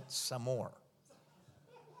chews on it some more.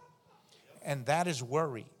 And that is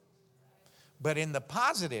worry. But in the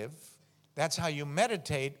positive, that's how you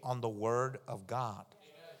meditate on the Word of God.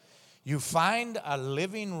 You find a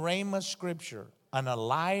living rhema scripture, an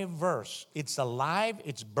alive verse. It's alive,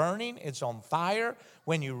 it's burning, it's on fire.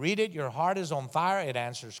 When you read it, your heart is on fire. It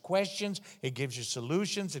answers questions. It gives you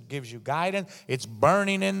solutions. It gives you guidance. It's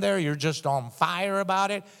burning in there. You're just on fire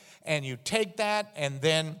about it. And you take that, and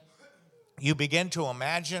then you begin to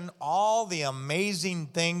imagine all the amazing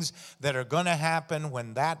things that are going to happen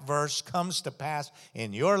when that verse comes to pass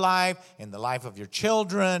in your life, in the life of your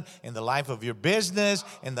children, in the life of your business,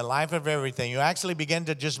 in the life of everything. You actually begin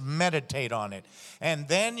to just meditate on it. And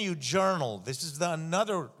then you journal. This is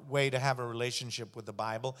another way to have a relationship with the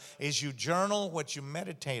Bible, is you journal what you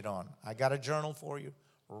meditate on. I got a journal for you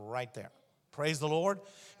right there. Praise the Lord.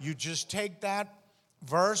 You just take that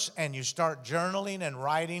verse and you start journaling and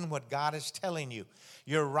writing what God is telling you.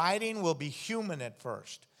 Your writing will be human at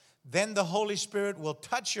first. Then the Holy Spirit will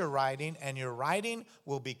touch your writing, and your writing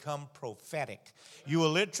will become prophetic. You will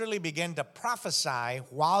literally begin to prophesy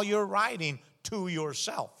while you're writing to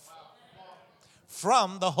yourself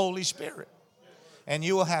from the Holy Spirit. And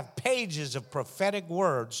you will have pages of prophetic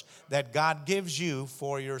words that God gives you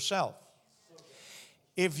for yourself.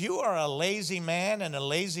 If you are a lazy man and a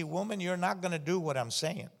lazy woman, you're not going to do what I'm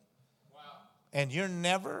saying. And you're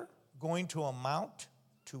never going to amount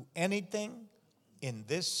to anything in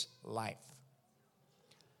this life.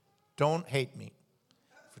 Don't hate me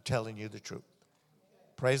for telling you the truth.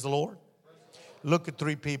 Praise the Lord. Look at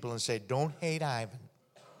 3 people and say, don't hate Ivan.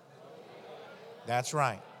 That's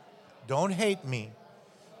right. Don't hate me.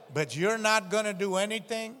 But you're not going to do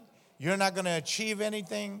anything. You're not going to achieve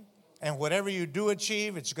anything. And whatever you do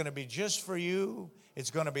achieve, it's going to be just for you. It's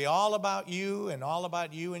going to be all about you and all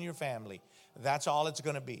about you and your family. That's all it's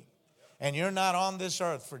going to be. And you're not on this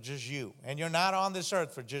earth for just you. And you're not on this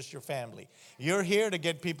earth for just your family. You're here to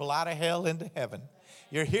get people out of hell into heaven.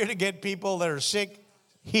 You're here to get people that are sick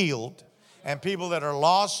healed, and people that are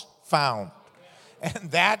lost found. And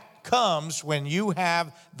that comes when you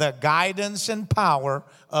have the guidance and power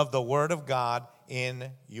of the Word of God in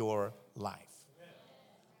your life.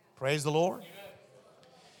 Praise the Lord.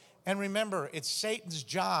 And remember, it's Satan's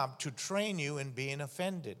job to train you in being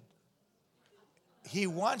offended. He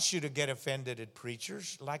wants you to get offended at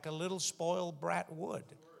preachers like a little spoiled brat would.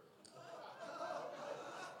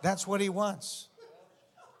 That's what he wants.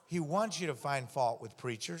 He wants you to find fault with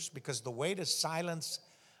preachers, because the way to silence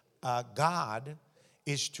God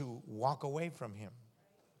is to walk away from him.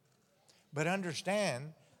 But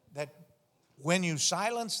understand that when you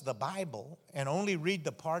silence the Bible and only read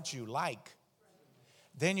the parts you like,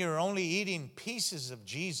 then you're only eating pieces of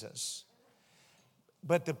Jesus.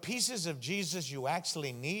 But the pieces of Jesus you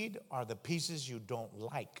actually need are the pieces you don't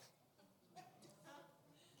like.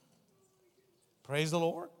 Praise the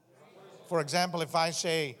Lord. For example, if I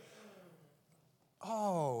say,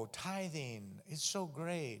 oh, tithing, it's so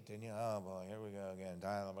great. And oh boy, here we go again.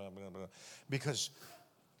 Blah, blah, blah, blah. Because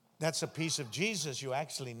that's a piece of Jesus you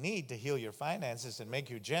actually need to heal your finances and make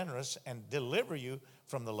you generous and deliver you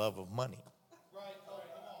from the love of money. Right. Come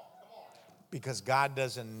on. Because God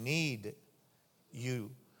doesn't need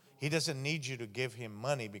you. He doesn't need you to give him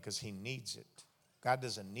money because he needs it. God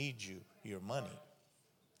doesn't need your money.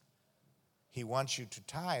 He wants you to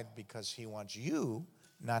tithe because he wants you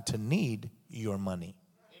not to need your money.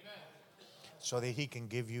 Amen. So that he can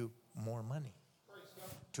give you more money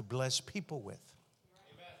to bless people with.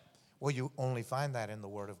 Amen. Well, you only find that in the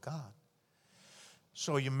Word of God.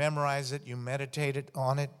 So you memorize it, you meditate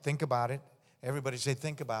on it, think about it. Everybody say,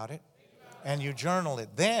 think about it. And you journal it.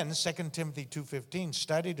 Then, 2 Timothy 2:15,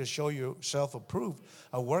 study to show yourself approved,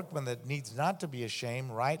 a workman that needs not to be ashamed,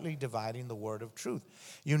 rightly dividing the word of truth.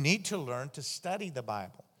 You need to learn to study the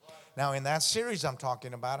Bible. Now, in that series I'm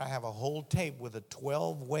talking about, I have a whole tape with the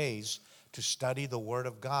 12 ways to study the Word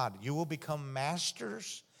of God. You will become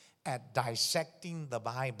masters at dissecting the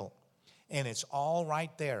Bible. And it's all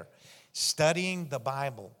right there. Studying the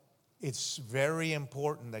Bible. It's very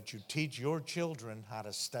important that you teach your children how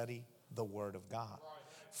to study the Word of God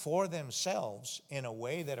for themselves in a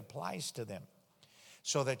way that applies to them,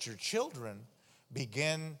 so that your children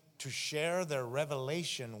begin to share their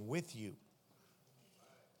revelation with you.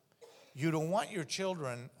 You don't want your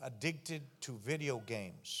children addicted to video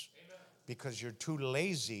games because you're too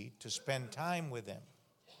lazy to spend time with them.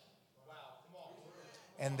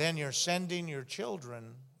 And then you're sending your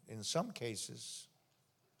children, in some cases,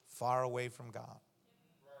 far away from God.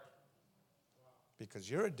 Because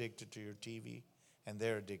you're addicted to your TV and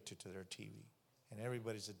they're addicted to their TV. And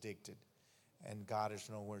everybody's addicted. And God is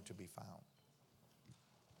nowhere to be found.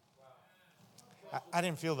 I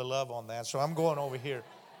didn't feel the love on that, so I'm going over here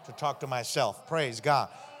to talk to myself. Praise God.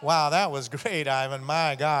 Wow, that was great, Ivan.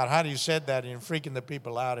 My God, how do you said that and you're freaking the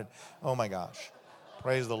people out? And oh my gosh.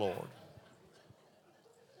 Praise the Lord.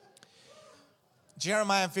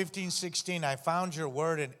 Jeremiah 15:16, I found your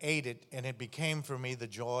word and ate it, and it became for me the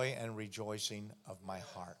joy and rejoicing of my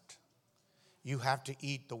heart. You have to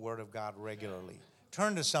eat the word of God regularly.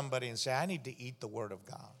 Turn to somebody and say, I need to eat the word of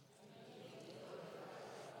God.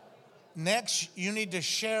 Next, you need to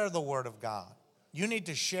share the word of God. You need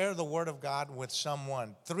to share the word of God with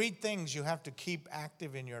someone. 3 things you have to keep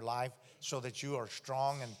active in your life so that you are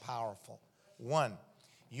strong and powerful. 1,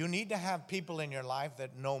 you need to have people in your life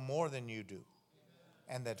that know more than you do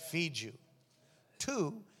and that feed you.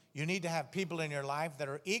 2, you need to have people in your life that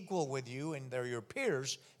are equal with you and they're your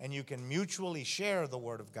peers and you can mutually share the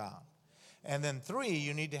word of God. And then 3,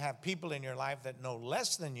 you need to have people in your life that know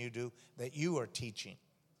less than you do that you are teaching.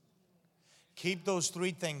 Keep those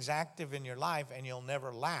 3 things active in your life and you'll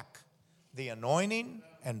never lack the anointing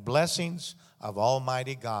and blessings of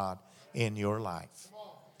Almighty God in your life.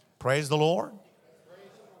 Praise the Lord.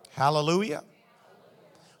 Hallelujah.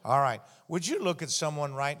 All right. Would you look at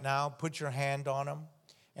someone right now, put your hand on them,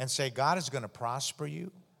 and say, God is going to prosper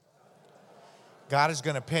you. God is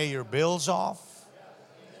going to pay your bills off.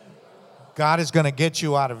 God is going to get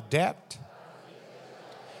you out of debt.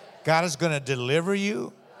 God is going to deliver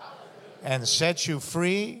you and set you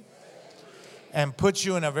free and put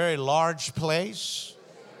you in a very large place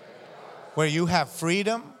where you have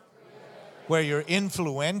freedom, where you're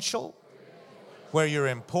influential, where you're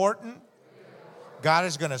important. God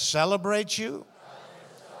is going to celebrate you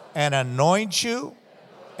and anoint you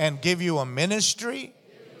and give you a ministry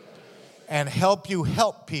and help you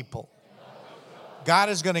help people. God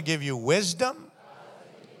is going to give you wisdom,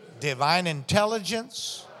 divine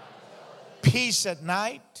intelligence, peace at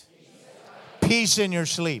night, peace in your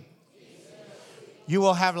sleep. You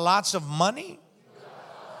will have lots of money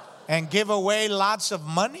and give away lots of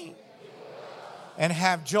money and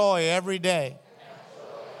have joy every day.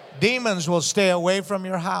 Demons will stay away from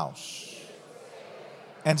your house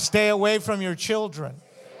and stay away from your children.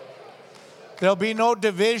 There'll be no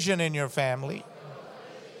division in your family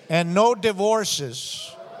and no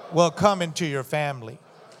divorces will come into your family.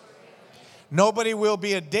 Nobody will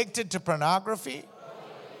be addicted to pornography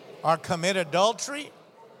or commit adultery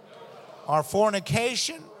or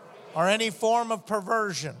fornication or any form of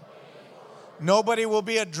perversion. Nobody will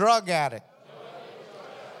be a drug addict,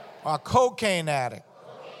 a cocaine addict,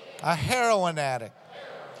 a heroin addict,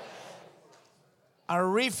 a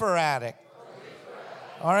reefer addict,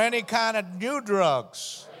 or any kind of new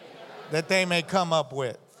drugs that they may come up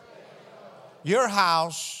with. Your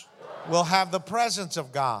house will have the presence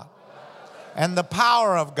of God and the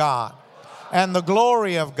power of God and the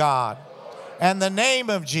glory of God and the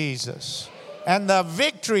name of Jesus and the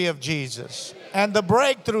victory of Jesus and the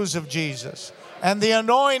breakthroughs of Jesus and the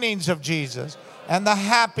anointings of Jesus and the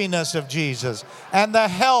happiness of Jesus and the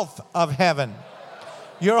health of heaven.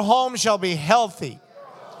 Your home shall be healthy.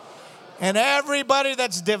 And everybody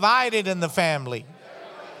that's divided in the family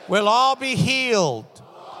will all be healed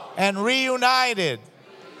and reunited.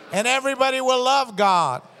 And everybody will love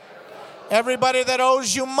God. Everybody that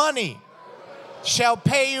owes you money shall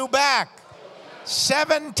pay you back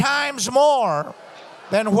 7 times more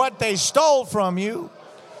than what they stole from you,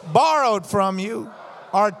 borrowed from you,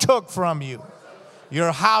 or took from you.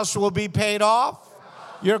 Your house will be paid off.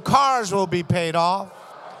 Your cars will be paid off.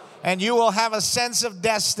 And you will have a sense of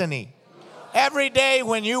destiny. Every day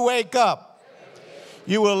when you wake up,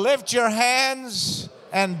 you will lift your hands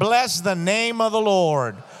and bless the name of the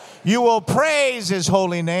Lord. You will praise His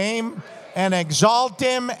holy name and exalt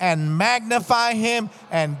Him and magnify Him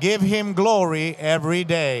and give Him glory every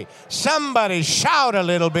day. Somebody shout a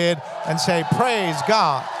little bit and say, praise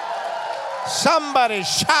God. Somebody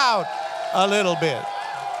shout a little bit.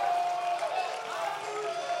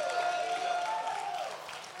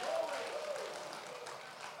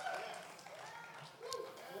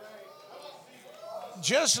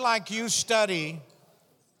 Just like you study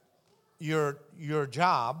your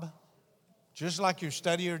job, just like you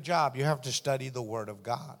study your job, you have to study the Word of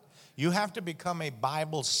God. You have to become a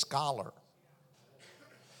Bible scholar.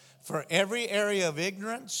 For every area of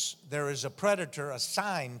ignorance, there is a predator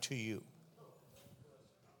assigned to you.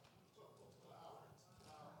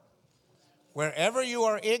 Wherever you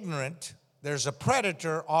are ignorant, there's a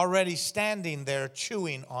predator already standing there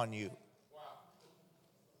chewing on you.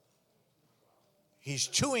 He's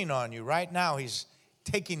chewing on you right now. He's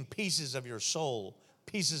taking pieces of your soul,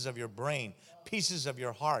 pieces of your brain, pieces of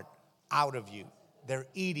your heart out of you. They're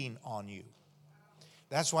eating on you.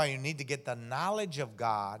 That's why you need to get the knowledge of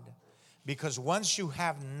God, because once you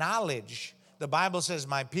have knowledge, the Bible says,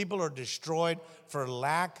 my people are destroyed for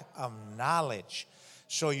lack of knowledge.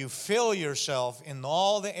 So you fill yourself in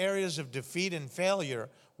all the areas of defeat and failure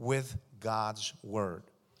with God's Word.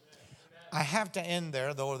 I have to end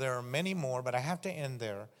there, though there are many more, but I have to end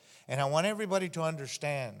there. And I want everybody to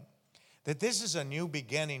understand that this is a new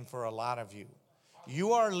beginning for a lot of you.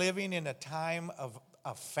 You are living in a time of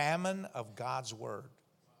a famine of God's Word.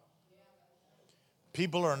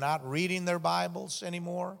 People are not reading their Bibles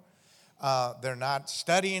anymore. They're not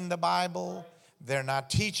studying the Bible. They're not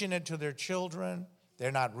teaching it to their children.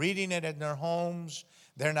 They're not reading it in their homes.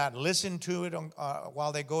 They're not listening to it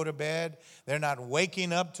while they go to bed. They're not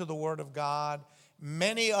waking up to the Word of God.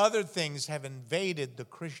 Many other things have invaded the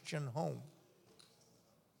Christian home.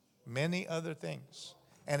 Many other things.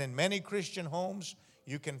 And in many Christian homes,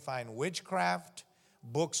 you can find witchcraft,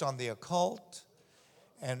 books on the occult,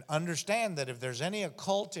 and understand that if there's any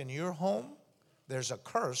occult in your home, there's a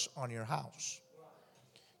curse on your house.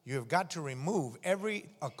 You have got to remove every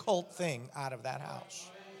occult thing out of that house.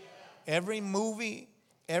 Every movie,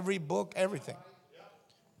 every book, everything.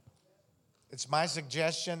 It's my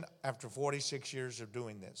suggestion after 46 years of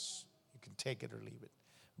doing this. You can take it or leave it.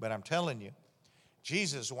 But I'm telling you,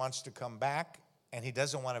 Jesus wants to come back, and He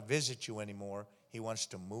doesn't want to visit you anymore. He wants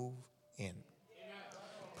to move in.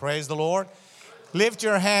 Praise the Lord. Lift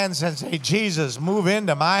your hands and say, Jesus, move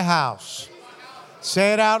into my house.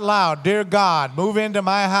 Say it out loud. Dear God, move into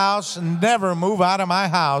my house and never move out of my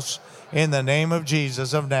house in the name of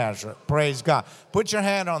Jesus of Nazareth. Praise God. Put your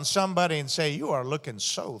hand on somebody and say, you are looking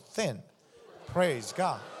so thin. Praise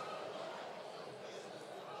God.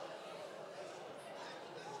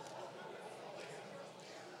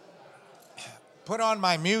 Put on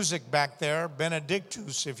my music back there,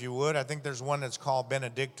 Benedictus, if you would. I think there's one that's called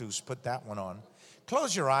Benedictus. Put that one on.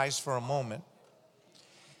 Close your eyes for a moment.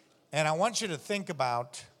 And I want you to think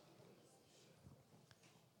about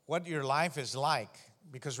what your life is like.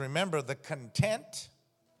 Because remember, the content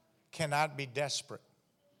cannot be desperate.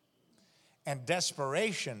 And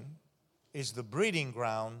desperation is the breeding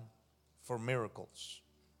ground for miracles.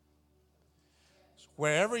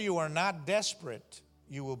 Wherever you are not desperate,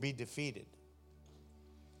 you will be defeated.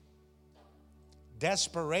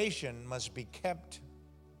 Desperation must be kept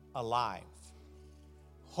alive.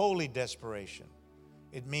 Holy desperation.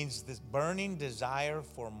 It means this burning desire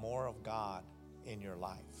for more of God in your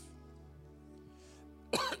life.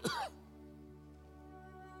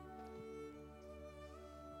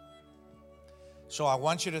 So I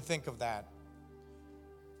want you to think of that.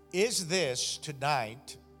 Is this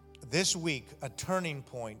tonight, this week, a turning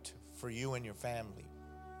point for you and your family?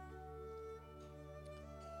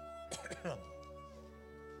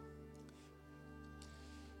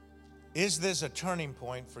 Is this a turning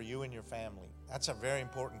point for you and your family? That's a very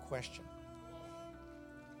important question.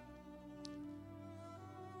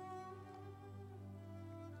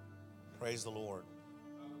 Praise the Lord.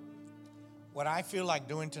 What I feel like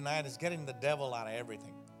doing tonight is getting the devil out of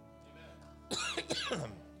everything.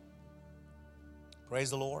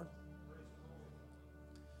 Praise the Lord.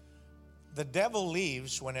 The devil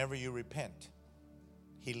leaves whenever you repent.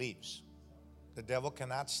 He leaves. The devil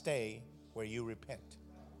cannot stay where you repent.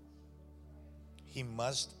 He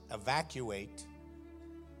must evacuate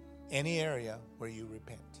any area where you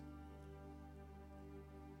repent.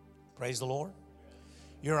 Praise the Lord.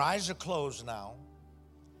 Your eyes are closed now,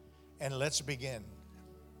 and let's begin.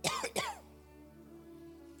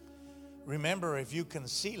 Remember, if you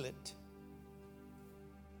conceal it,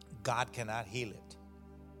 God cannot heal it.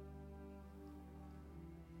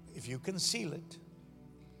 If you conceal it,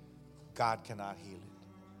 God cannot heal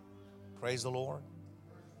it. Praise the Lord.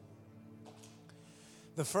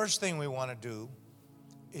 The first thing we want to do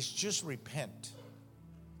is just repent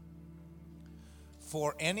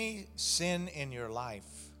for any sin in your life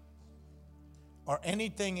or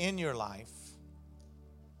anything in your life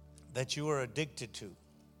that you are addicted to.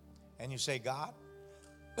 And you say, God,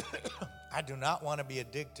 I do not want to be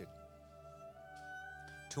addicted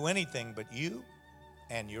to anything but you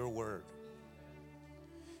and your word.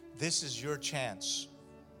 This is your chance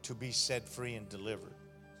to be set free and delivered.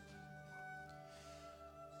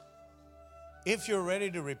 If you're ready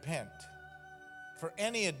to repent for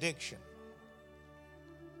any addiction,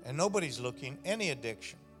 and nobody's looking, any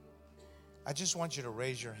addiction, I just want you to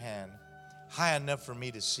raise your hand high enough for me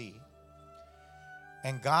to see.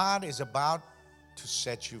 And God is about to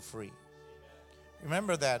set you free.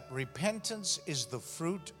 Remember that repentance is the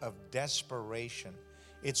fruit of desperation.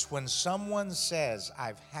 It's when someone says,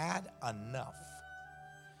 I've had enough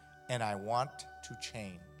and I want to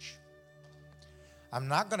change. I'm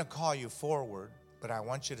not going to call you forward, but I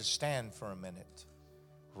want you to stand for a minute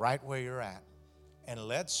right where you're at and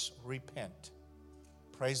let's repent.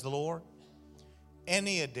 Praise the Lord.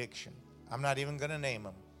 Any addiction, I'm not even going to name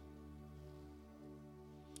them.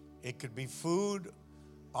 It could be food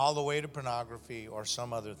all the way to pornography or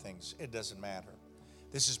some other things. It doesn't matter.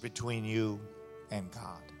 This is between you and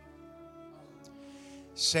God.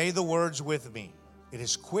 Say the words with me. It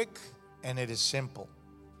is quick and it is simple.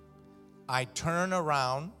 I turn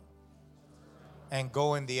around and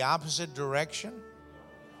go in the opposite direction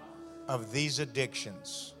of these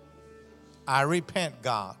addictions. I repent,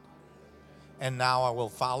 God, and now I will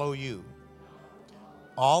follow you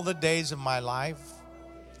all the days of my life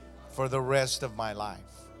for the rest of my life.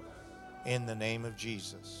 In the name of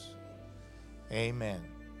Jesus. Amen.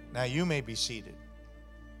 Now you may be seated.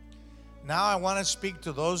 Now I want to speak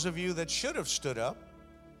to those of you that should have stood up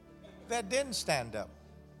that didn't stand up.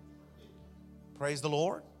 Praise the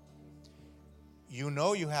Lord. You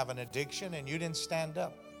know you have an addiction and you didn't stand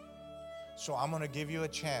up. So I'm going to give you a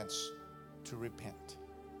chance to repent.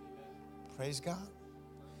 Praise God.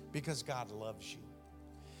 Because God loves you.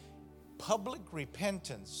 Public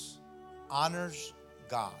repentance honors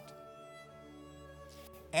God.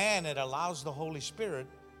 And it allows the Holy Spirit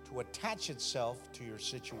to attach itself to your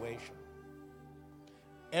situation.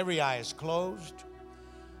 Every eye is closed.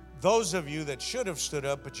 Those of you that should have stood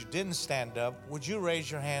up but you didn't stand up, would you raise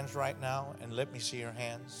your hands right now and let me see your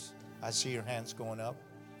hands? I see your hands going up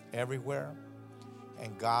everywhere.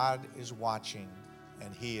 And God is watching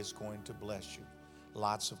and He is going to bless you.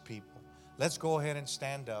 Lots of people. Let's go ahead and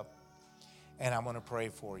stand up and I'm going to pray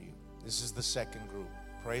for you. This is the second group.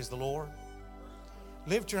 Praise the Lord.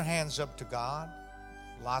 Lift your hands up to God,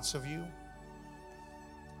 lots of you,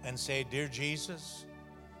 and say, Dear Jesus,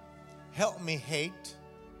 help me hate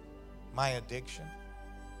my addiction.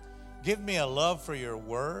 Give me a love for your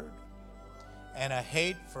word and a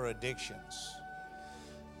hate for addictions.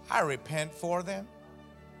 I repent for them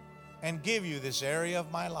and give you this area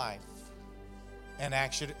of my life and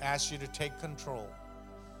ask you to take control.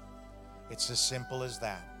 It's as simple as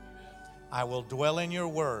that. I will dwell in your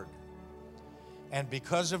word. And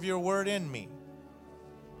because of your word in me,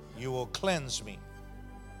 you will cleanse me.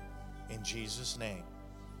 In Jesus' name,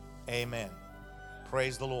 amen.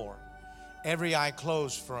 Praise the Lord. Every eye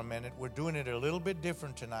closed for a minute. We're doing it a little bit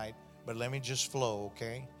different tonight, but let me just flow,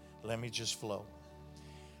 okay? Let me just flow.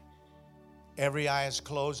 Every eye is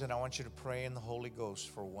closed, and I want you to pray in the Holy Ghost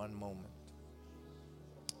for one moment.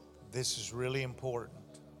 This is really important.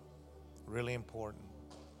 Really important.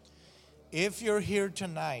 If you're here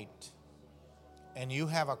tonight and you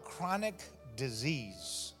have a chronic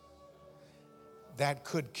disease that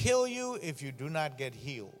could kill you if you do not get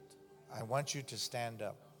healed, I want you to stand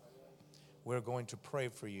up. We're going to pray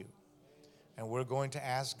for you. And we're going to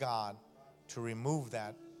ask God to remove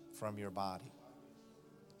that from your body.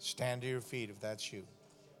 Stand to your feet if that's you.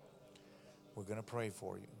 We're going to pray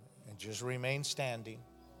for you. And just remain standing.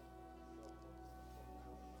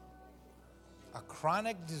 A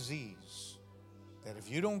chronic disease that if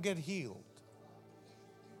you don't get healed,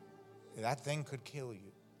 that thing could kill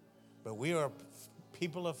you. But we are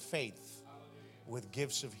people of faith with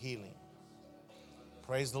gifts of healing.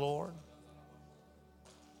 Praise the Lord.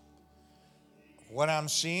 What I'm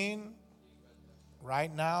seeing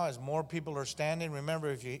right now as more people are standing, remember,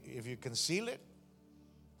 if you conceal it,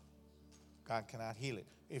 God cannot heal it.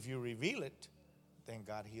 If you reveal it, then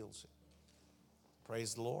God heals it.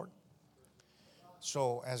 Praise the Lord.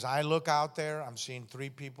 So as I look out there, I'm seeing 3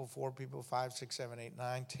 people, 4 people, 5, 6, 7, 8,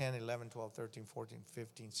 9, 10, 11, 12, 13, 14,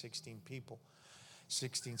 15, 16 people.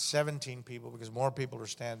 16, 17 people, because more people are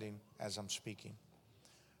standing as I'm speaking.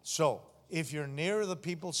 So if you're near the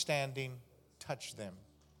people standing, touch them.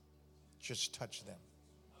 Just touch them.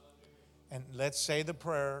 And let's say the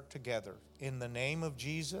prayer together. In the name of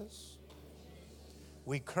Jesus,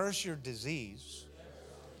 we curse your disease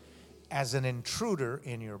as an intruder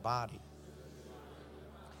in your body,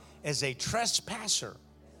 as a trespasser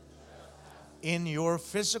in your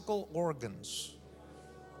physical organs,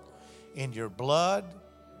 in your blood,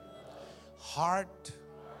 heart,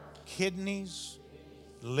 kidneys,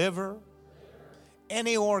 liver,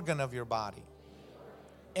 any organ of your body,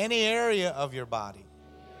 any area of your body.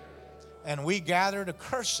 And we gather to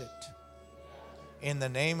curse it in the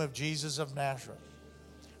name of Jesus of Nazareth.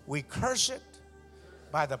 We curse it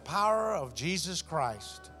by the power of Jesus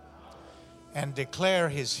Christ and declare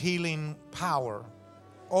His healing power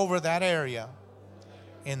over that area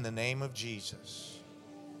in the name of Jesus.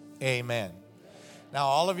 Amen. Now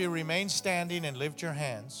all of you remain standing and lift your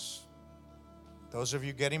hands. Those of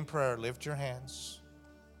you getting prayer, lift your hands.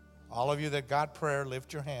 All of you that got prayer,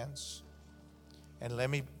 lift your hands. And let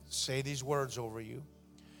me say these words over you.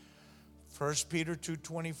 1 Peter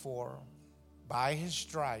 2:24, by His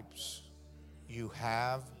stripes you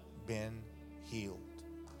have been healed.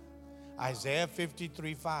 Isaiah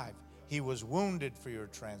 53:5, He was wounded for your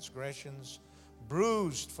transgressions,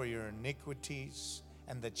 bruised for your iniquities,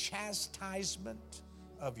 and the chastisement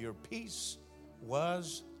of your peace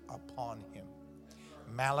was upon Him.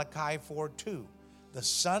 Malachi 4:2, the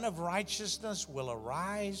Son of Righteousness will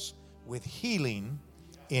arise with healing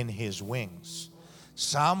in His wings.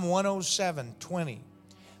 Psalm 107:20,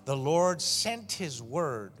 the Lord sent His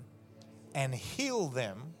word and healed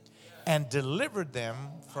them and delivered them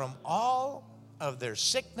from all of their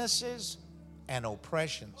sicknesses and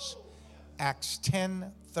oppressions. Acts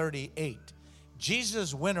 10:38,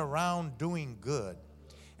 Jesus went around doing good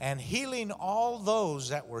and healing all those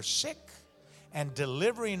that were sick and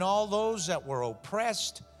delivering all those that were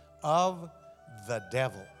oppressed of the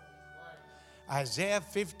devil. Isaiah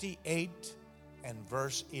 58 and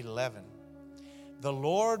verse 11. The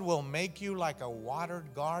Lord will make you like a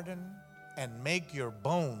watered garden and make your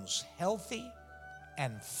bones healthy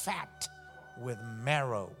and fat with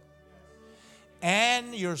marrow.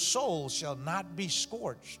 And your soul shall not be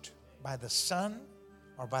scorched by the sun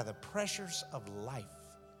or by the pressures of life.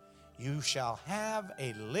 You shall have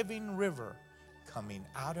a living river coming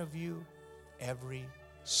out of you every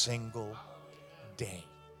single day.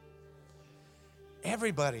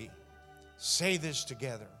 Everybody say this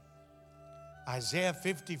together. Isaiah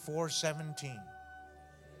 54:17.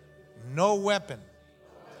 No weapon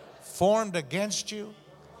formed against you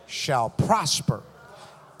shall prosper.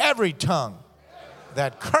 Every tongue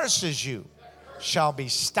that curses you shall be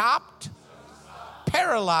stopped,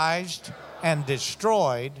 paralyzed, and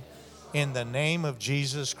destroyed in the name of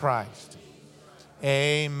Jesus Christ.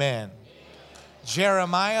 Amen.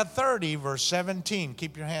 Jeremiah 30, verse 17.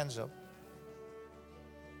 Keep your hands up.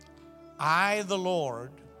 I, the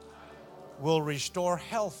Lord, will restore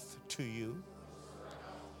health to you,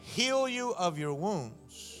 heal you of your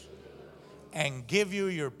wounds, and give you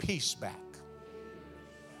your peace back.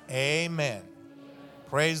 Amen.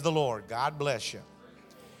 Praise the Lord. God bless you.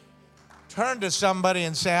 Turn to somebody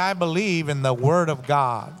and say, I believe in the Word of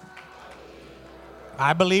God.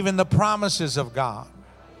 I believe in the promises of God.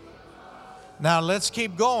 Now let's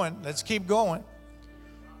keep going. Let's keep going.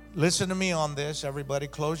 Listen to me on this. Everybody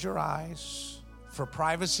close your eyes. For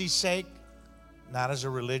privacy's sake, not as a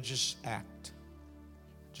religious act,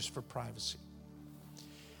 just for privacy.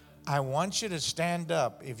 I want you to stand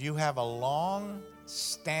up if you have a long-standing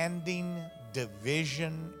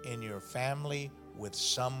division in your family with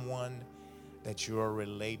someone that you are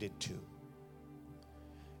related to.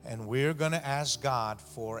 And we're going to ask God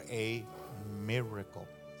for a miracle.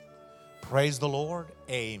 Praise the Lord,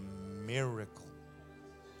 a miracle.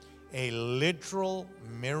 A literal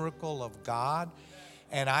miracle of God.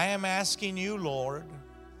 And I am asking you, Lord,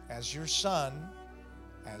 as your son,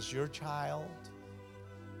 as your child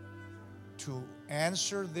to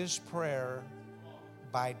answer this prayer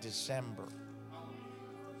by December.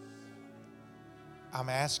 I'm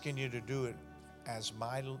asking you to do it as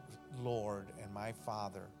my Lord and my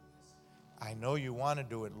Father. I know you want to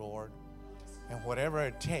do it, Lord, and whatever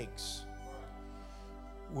it takes,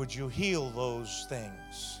 would you heal those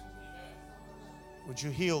things? Would you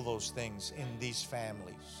heal those things in these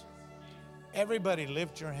families? Everybody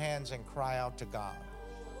lift your hands and cry out to God.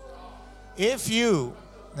 If you,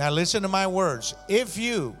 now listen to my words, if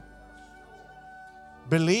you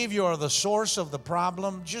believe you are the source of the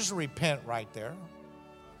problem, just repent right there.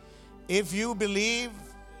 If you believe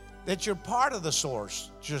that you're part of the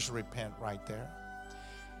source, just repent right there.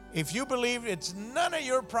 If you believe it's none of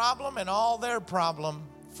your problem and all their problem,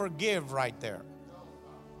 forgive right there.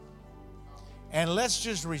 And let's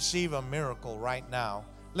just receive a miracle right now.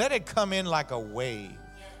 Let it come in like a wave.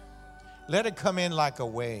 Let it come in like a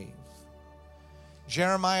wave.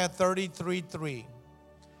 Jeremiah 33:3.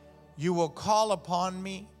 You will call upon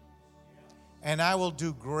me, and I will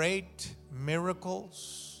do great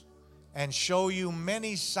miracles and show you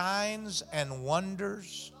many signs and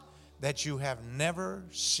wonders that you have never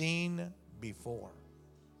seen before.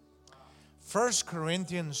 1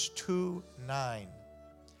 Corinthians 2:9.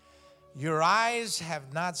 Your eyes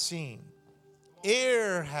have not seen,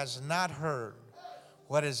 ear has not heard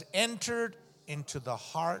what has entered into the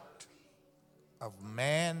heart of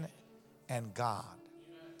man and God.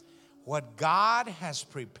 What God has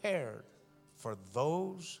prepared for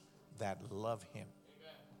those that love Him.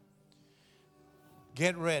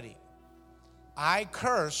 Get ready. I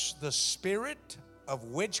curse the spirit of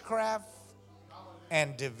witchcraft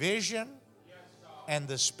and division and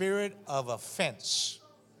the spirit of offense.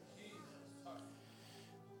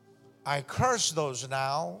 I curse those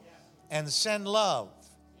now and send love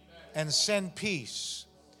and send peace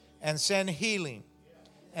and send healing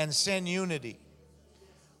and send unity.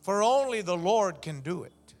 For only the Lord can do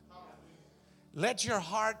it. Let your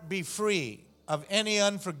heart be free of any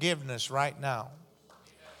unforgiveness right now.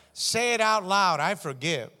 Say it out loud. I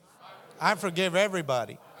forgive. I forgive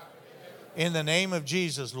everybody. In the name of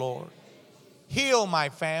Jesus, Lord. Heal my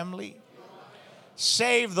family.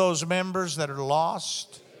 Save those members that are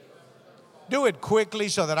lost. Do it quickly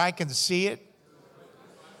so that I can see it.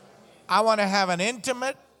 I want to have an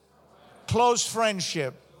intimate, close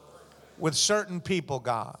friendship with certain people,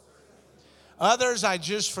 God. Others I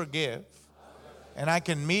just forgive, and I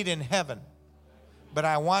can meet in heaven. But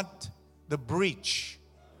I want the breach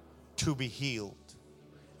to be healed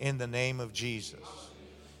in the name of Jesus.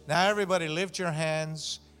 Now everybody lift your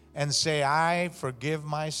hands and say, I forgive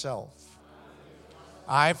myself.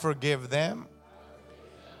 I forgive them.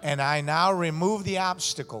 And I now remove the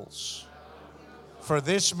obstacles for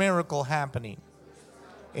this miracle happening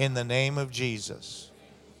in the name of Jesus.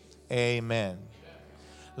 Amen.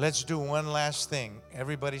 Let's do one last thing.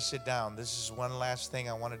 Everybody sit down. This is one last thing.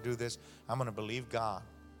 I want to do this. I'm going to believe God.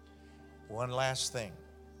 One last thing.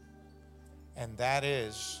 And that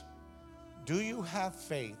is, do you have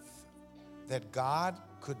faith that God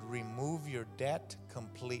could remove your debt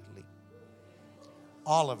completely?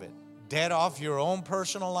 All of it. Debt off your own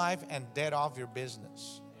personal life and debt off your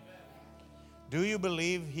business. Do you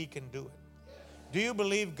believe He can do it? Do you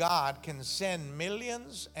believe God can send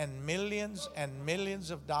millions and millions and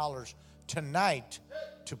millions of dollars tonight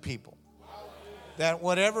to people? That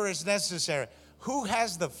whatever is necessary. Who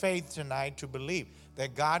has the faith tonight to believe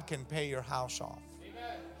that God can pay your house off?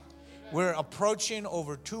 We're approaching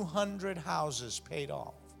over 200 houses paid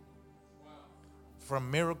off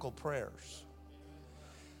from miracle prayers.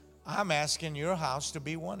 I'm asking your house to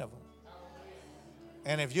be one of them.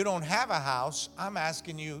 And if you don't have a house, I'm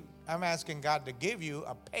asking God to give you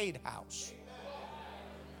a paid house.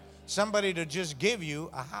 Somebody to just give you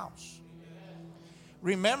a house.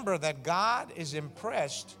 Remember that God is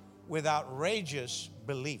impressed with outrageous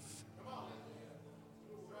belief.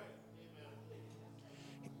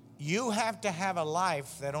 You have to have a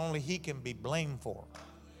life that only He can be blamed for.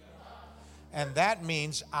 And that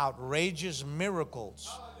means outrageous miracles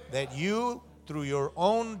that you, through your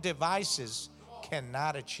own devices,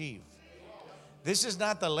 cannot achieve. This is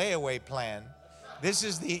not the layaway plan. This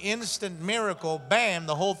is the instant miracle. Bam,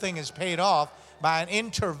 the whole thing is paid off by an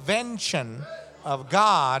intervention of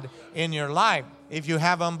God in your life. If you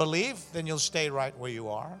have unbelief, then you'll stay right where you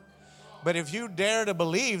are. But if you dare to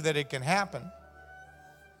believe that it can happen,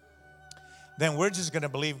 then we're just going to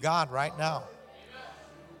believe God right now.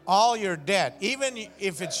 All your debt, even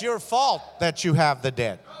if it's your fault that you have the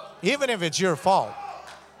debt, even if it's your fault,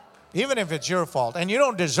 and you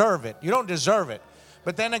don't deserve it,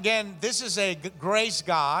 But then again, this is a grace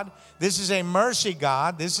God. This is a mercy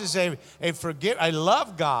God. This is a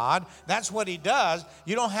love God. That's what He does.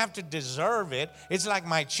 You don't have to deserve it. It's like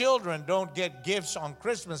my children don't get gifts on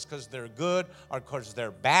Christmas because they're good or because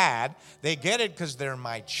they're bad. They get it because they're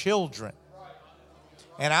my children.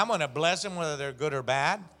 And I'm going to bless them whether they're good or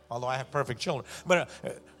bad. Although I have perfect children, but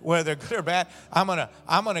whether they're good or bad, I'm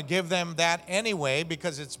gonna give them that anyway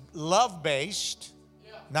because it's love-based,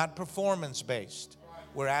 not performance-based.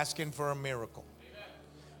 We're asking for a miracle.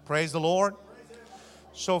 Praise the Lord.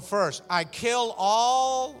 So first, I kill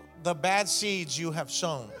all the bad seeds you have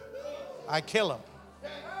sown. I kill them.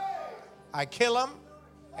 I kill them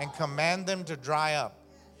and command them to dry up.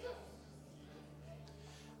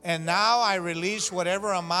 And now I release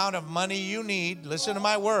whatever amount of money you need, listen to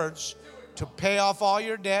my words, to pay off all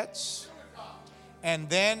your debts, and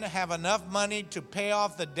then have enough money to pay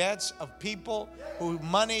off the debts of people whose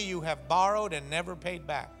money you have borrowed and never paid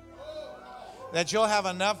back. That you'll have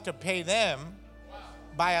enough to pay them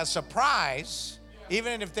by a surprise,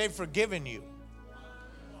 even if they've forgiven you.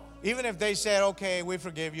 Even if they said, okay, we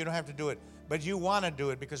forgive you, you don't have to do it. But you want to do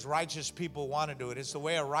it because righteous people want to do it. It's the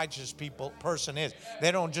way a righteous person is.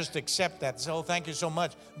 They don't just accept that. So thank you so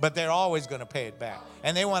much. But they're always going to pay it back.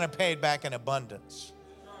 And they want to pay it back in abundance.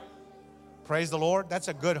 Praise the Lord. That's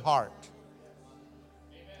a good heart.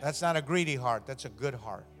 That's not a greedy heart. That's a good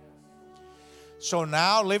heart. So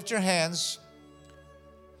now lift your hands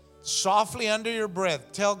softly under your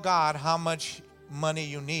breath. Tell God how much money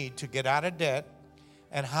you need to get out of debt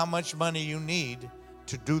and how much money you need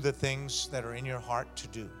to do the things that are in your heart to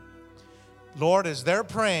do. Lord, as they're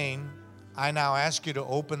praying, I now ask you to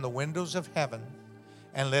open the windows of heaven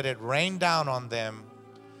and let it rain down on them,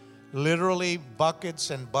 literally buckets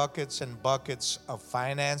and buckets and buckets of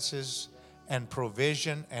finances and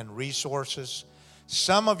provision and resources.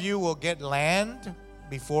 Some of you will get land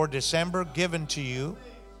before December given to you.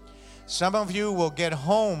 Some of you will get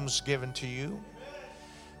homes given to you.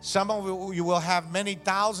 Some of you will have many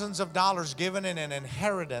thousands of dollars given in an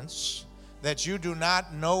inheritance that you do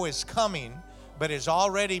not know is coming, but is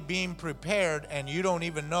already being prepared, and you don't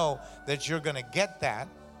even know that you're going to get that.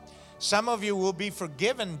 Some of you will be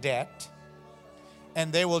forgiven debt,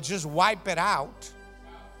 and they will just wipe it out.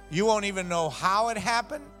 You won't even know how it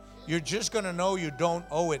happened. You're just going to know you don't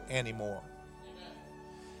owe it anymore.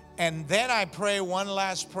 And then I pray one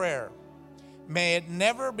last prayer. May it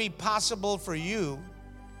never be possible for you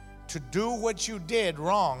to do what you did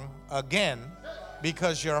wrong again,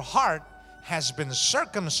 because your heart has been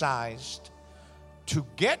circumcised to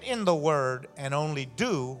get in the Word and only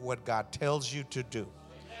do what God tells you to do.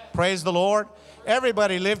 Praise the Lord.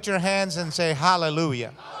 Everybody lift your hands and say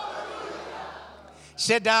hallelujah. Hallelujah.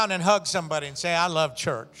 Sit down and hug somebody and say, I love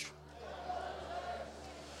church.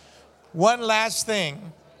 One last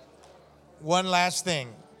thing.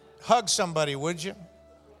 Hug somebody, would you?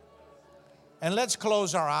 And let's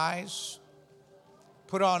close our eyes.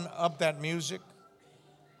 Put on up that music.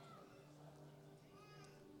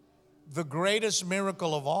 The greatest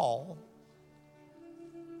miracle of all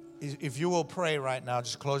is, if you will pray right now,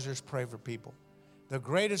 just close your eyes, pray for people. The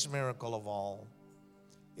greatest miracle of all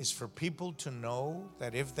is for people to know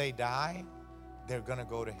that if they die, they're going to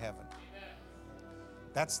go to heaven.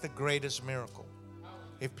 That's the greatest miracle.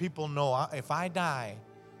 If people know, if I die,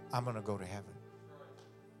 I'm going to go to heaven.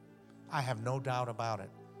 I have no doubt about it.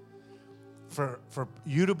 For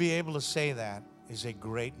you to be able to say that is a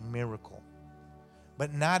great miracle.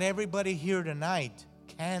 But not everybody here tonight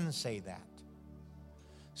can say that.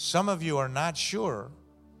 Some of you are not sure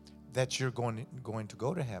that you're going to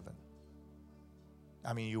go to heaven.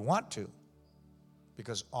 I mean, you want to,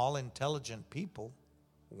 because all intelligent people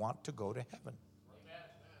want to go to heaven.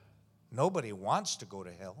 Nobody wants to go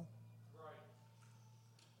to hell.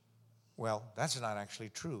 Well, that's not actually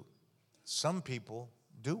true. Some people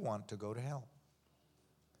do want to go to hell.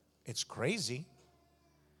 It's crazy,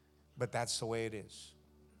 but that's the way it is.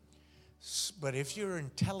 But if you're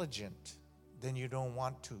intelligent, then you don't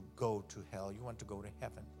want to go to hell. You want to go to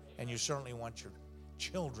heaven. And you certainly want your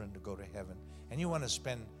children to go to heaven. And you want to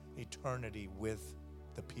spend eternity with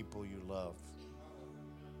the people you love.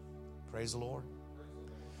 Praise the Lord.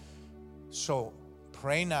 So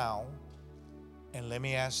pray now, and let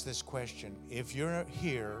me ask this question. If you're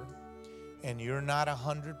here and you're not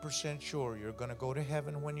 100% sure you're going to go to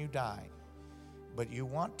heaven when you die, but you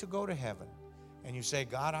want to go to heaven, and you say,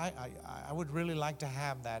 God, I would really like to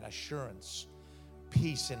have that assurance,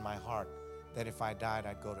 peace in my heart, that if I died,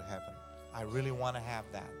 I'd go to heaven. I really want to have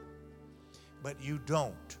that. But you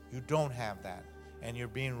don't have that, and you're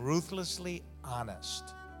being ruthlessly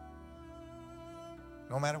honest.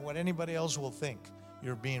 No matter what anybody else will think,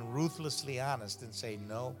 You're being ruthlessly honest and say,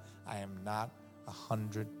 no, I am not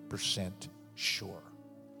 100% sure.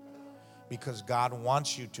 Because God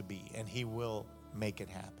wants you to be, and He will make it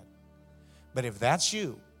happen. But if that's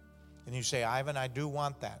you, and you say, Ivan, I do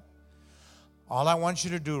want that, all I want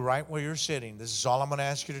you to do right where you're sitting, this is all I'm going to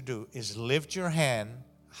ask you to do, is lift your hand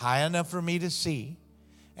high enough for me to see,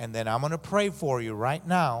 and then I'm going to pray for you right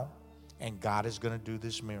now, and God is going to do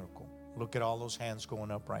this miracle. Look at all those hands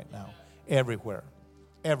going up right now. Everywhere,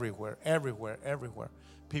 everywhere, everywhere, everywhere.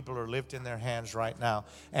 People are lifting their hands right now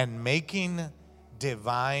and making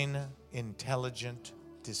divine, intelligent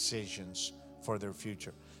decisions for their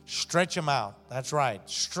future. Stretch them out. That's right.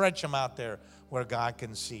 Stretch them out there where God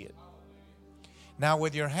can see it. Now,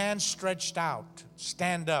 with your hands stretched out,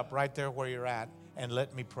 stand up right there where you're at and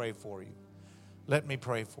let me pray for you. Let me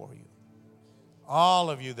pray for you. All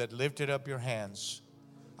of you that lifted up your hands,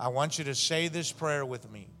 I want you to say this prayer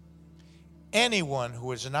with me. Anyone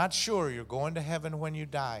who is not sure you're going to heaven when you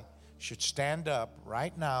die should stand up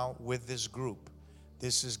right now with this group.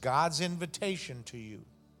 This is God's invitation to you.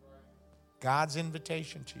 God's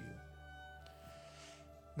invitation to you.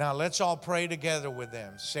 Now let's all pray together with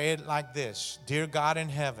them. Say it like this. Dear God in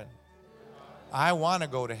heaven, I want to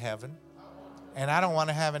go to heaven, and I don't want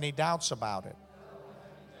to have any doubts about it.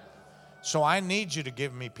 So I need you to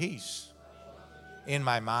give me peace in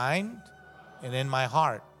my mind and in my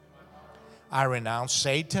heart. I renounce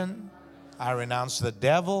Satan. I renounce the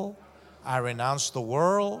devil. I renounce the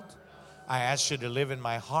world. I ask you to live in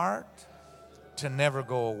my heart, to never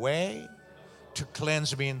go away, to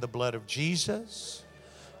cleanse me in the blood of Jesus.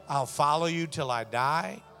 I'll follow you till I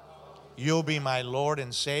die. You'll be my Lord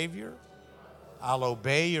and Savior. I'll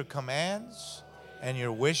obey your commands and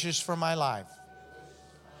your wishes for my life.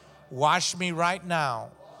 Wash me right now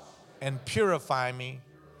and purify me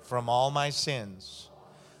from all my sins.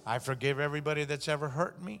 I forgive everybody that's ever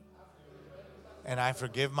hurt me, and I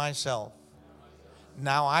forgive myself.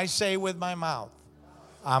 Now I say with my mouth,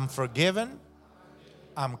 I'm forgiven,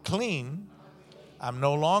 I'm clean, I'm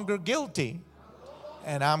no longer guilty,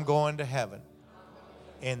 and I'm going to heaven.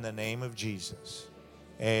 In the name of Jesus.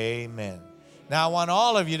 Amen. Now I want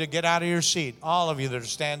all of you to get out of your seat. All of you that are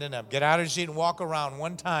standing up. Get out of your seat and walk around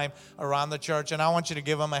one time around the church. And I want you to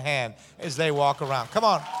give them a hand as they walk around. Come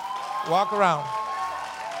on. Walk around.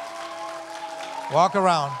 Walk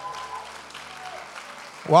around.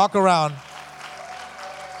 Walk around.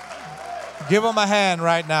 Give them a hand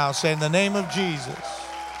right now. Say, in the name of Jesus.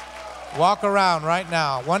 Walk around right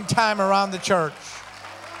now. One time around the church.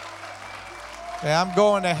 Say, I'm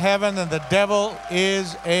going to heaven, and the devil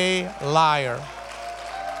is a liar.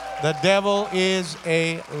 The devil is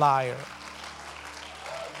a liar.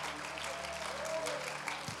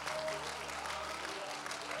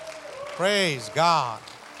 Praise God.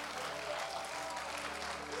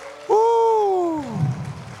 Woo.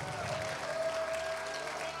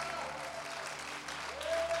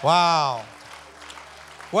 Wow.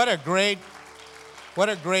 What a great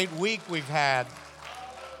week we've had.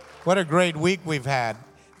 What a great week we've had.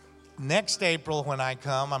 Next April when I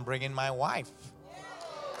come, I'm bringing my wife.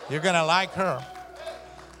 You're going to like her.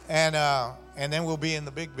 And then we'll be in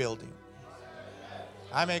the big building.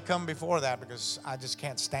 I may come before that because I just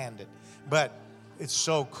can't stand it. But it's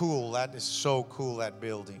so cool. That is so cool, that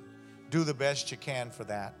building. Do the best you can for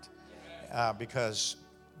that because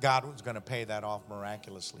God was going to pay that off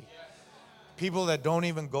miraculously. People that don't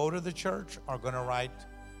even go to the church are going to write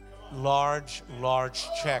large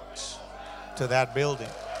checks to that building.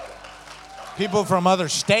 People from other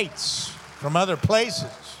states, from other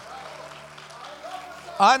places.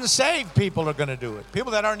 Unsaved people are going to do it.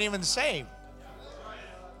 People that aren't even saved.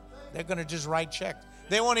 They're going to just write checks.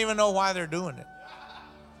 They won't even know why they're doing it.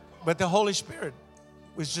 But the Holy Spirit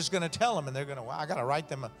was just going to tell them, and they're going to, I got to write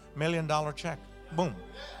them $1 million check. Boom.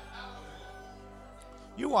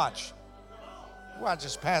 You watch. Watch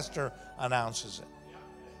as Pastor announces it.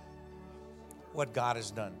 What God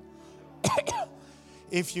has done.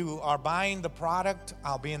 If you are buying the product,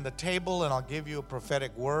 I'll be in the table and I'll give you a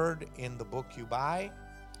prophetic word in the book you buy.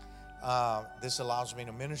 This allows me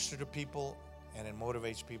to minister to people and it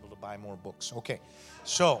motivates people to buy more books. Okay,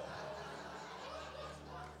 so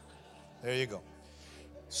there you go.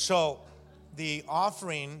 So the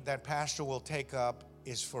offering that Pastor will take up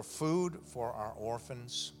is for food for our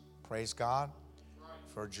orphans. Praise God.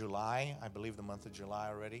 For July, I believe the month of July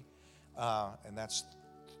already. And that's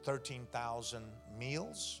 13,000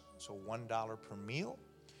 meals, so $1 per meal.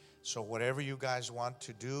 So whatever you guys want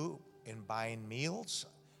to do in buying meals,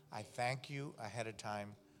 I thank you ahead of time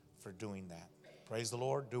for doing that. Praise the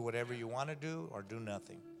Lord. Do whatever you want to do or do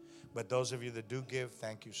nothing. But those of you that do give,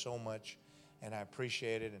 thank you so much. and I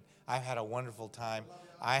appreciate it. And I've had a wonderful time.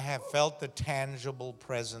 I have felt the tangible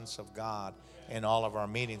presence of God in all of our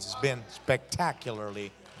meetings. It's been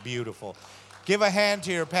spectacularly beautiful. Give a hand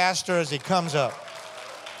to your pastor as he comes up.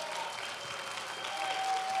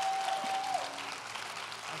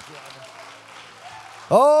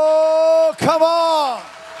 Oh, come on.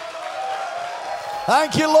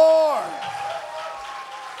 Thank you, Lord.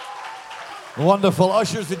 Wonderful.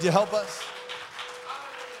 Ushers, would you help us?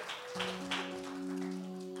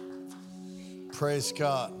 Praise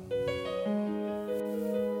God.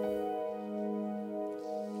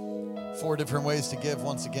 4 different ways to give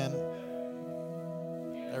once again.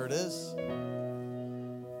 There it is.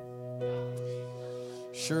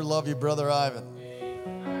 Sure love you, Brother Ivan.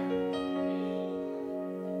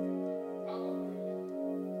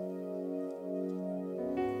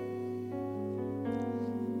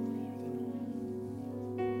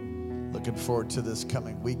 Looking forward to this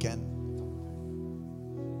coming weekend.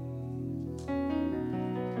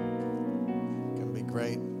 Gonna be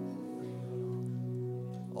great.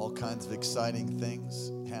 All kinds of exciting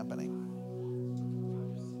things happening.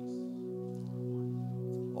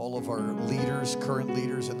 All of our leaders, current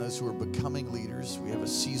leaders, and those who are becoming leaders, we have a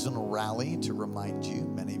seasonal rally to remind you.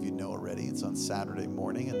 Many of you know already. It's on Saturday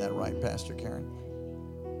morning. Isn't that right, Pastor Karen?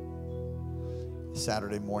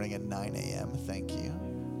 Saturday morning at 9 a.m. Thank you.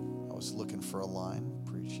 I was looking for a line.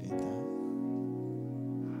 Appreciate that.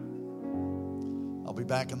 I'll be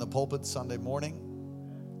back in the pulpit Sunday morning.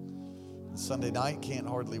 Sunday night, can't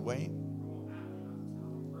hardly wait.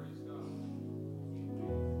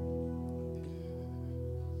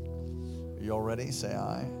 Are you all ready? Say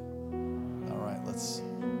aye. All right, let's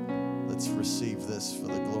receive this for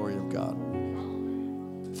the glory of God.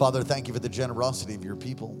 Father, thank you for the generosity of your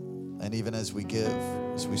people. And even as we give,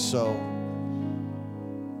 as we sow,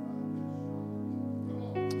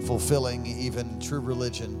 fulfilling even true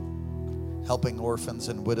religion, helping orphans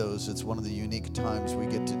and widows. It's one of the unique times we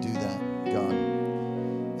get to do that, God.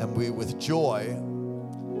 And we, with joy,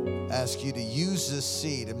 ask you to use this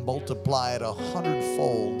seed and multiply it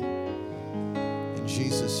 100-fold in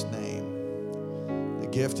Jesus' name. The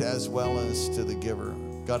gift as well as to the giver.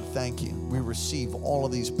 God, thank you. We receive all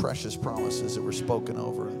of these precious promises that were spoken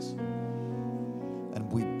over us.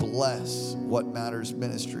 And we bless What Matters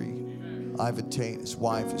Ministry, Ivan Tate, his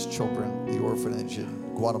wife, his children, the orphanage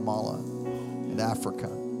in Guatemala, in Africa,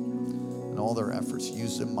 and all their efforts.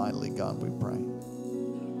 Use them mightily, God, we pray.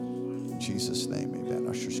 In Jesus' name, amen.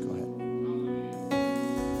 Ushers, go ahead.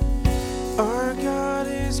 Our God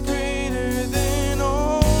is greater than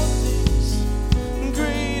all things,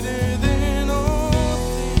 greater than all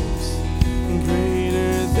things,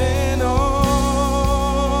 greater than all.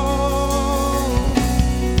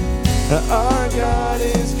 Our God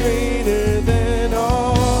is greater than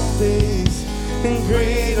all things, and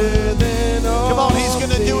greater than all. Come on, he's going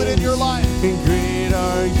to do it in your life. And great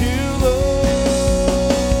are you, Lord.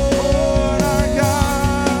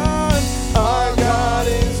 Our God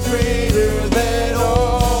is greater than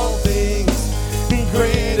all things, and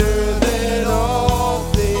greater than all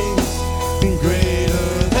things, and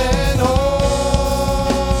greater than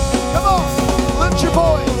all. Come on, lift your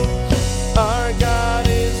voice. Our God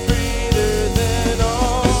is greater than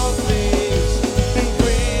all things, and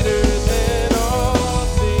greater than all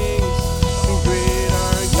things, and great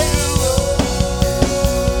are you, Lord.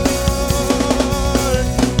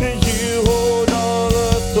 You hold all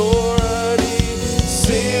authority.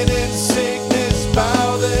 Sin and sickness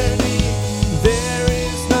bow their knee. There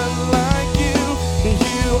is none like you.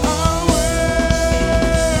 You are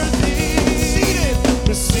worthy.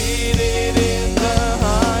 Seated in the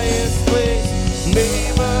highest place.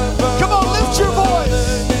 Name above. Come on, lift your all voice.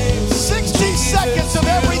 other names. 60 seconds of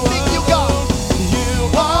everything you got. You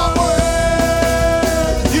are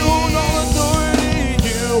worthy. You hold all authority.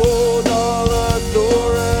 You hold all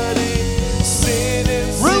authority. Sin and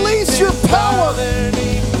Release your sickness power bow their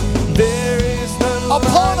knee. There is none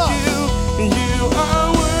upon like us you. You are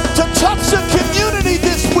worthy. to touch the community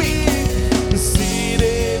this week.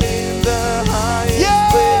 Seated in the highest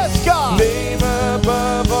Yes, place. God. Name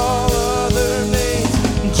above all other names.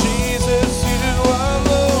 Jesus, you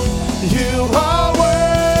alone. You are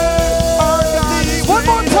worthy. Our God is One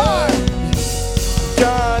more greater. time.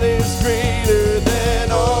 God is greater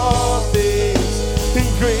than all things,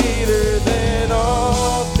 and greater than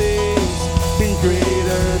all things, and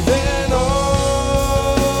greater than all.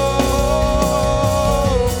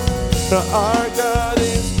 Our God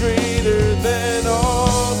is greater than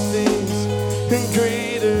all things, and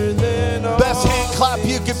greater than all. Best hand clap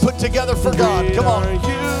you can put together for God. Come on. Great are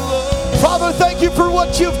you, Lord. Father, thank you for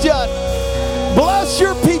what you've done. Bless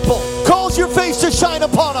your people. cause your face to shine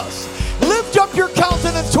upon us. Lift up your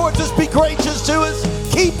countenance towards us. Be gracious to us.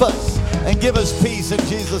 Keep us and give us peace in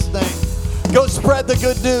Jesus' name. Go spread the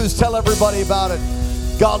good news. Tell everybody about it.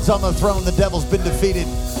 God's on the throne. The devil's been defeated.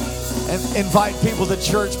 And invite people to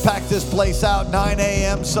church. Pack this place out. 9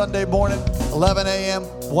 a.m. Sunday morning, 11 a.m.,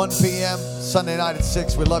 1 p.m., Sunday night at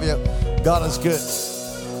 6. We love you. God is good.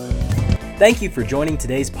 Thank you for joining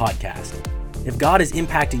today's podcast. If God is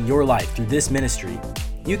impacting your life through this ministry,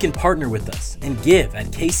 you can partner with us and give at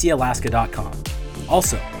kcalaska.com.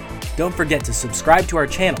 Also, don't forget to subscribe to our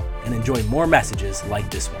channel and enjoy more messages like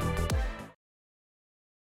this one.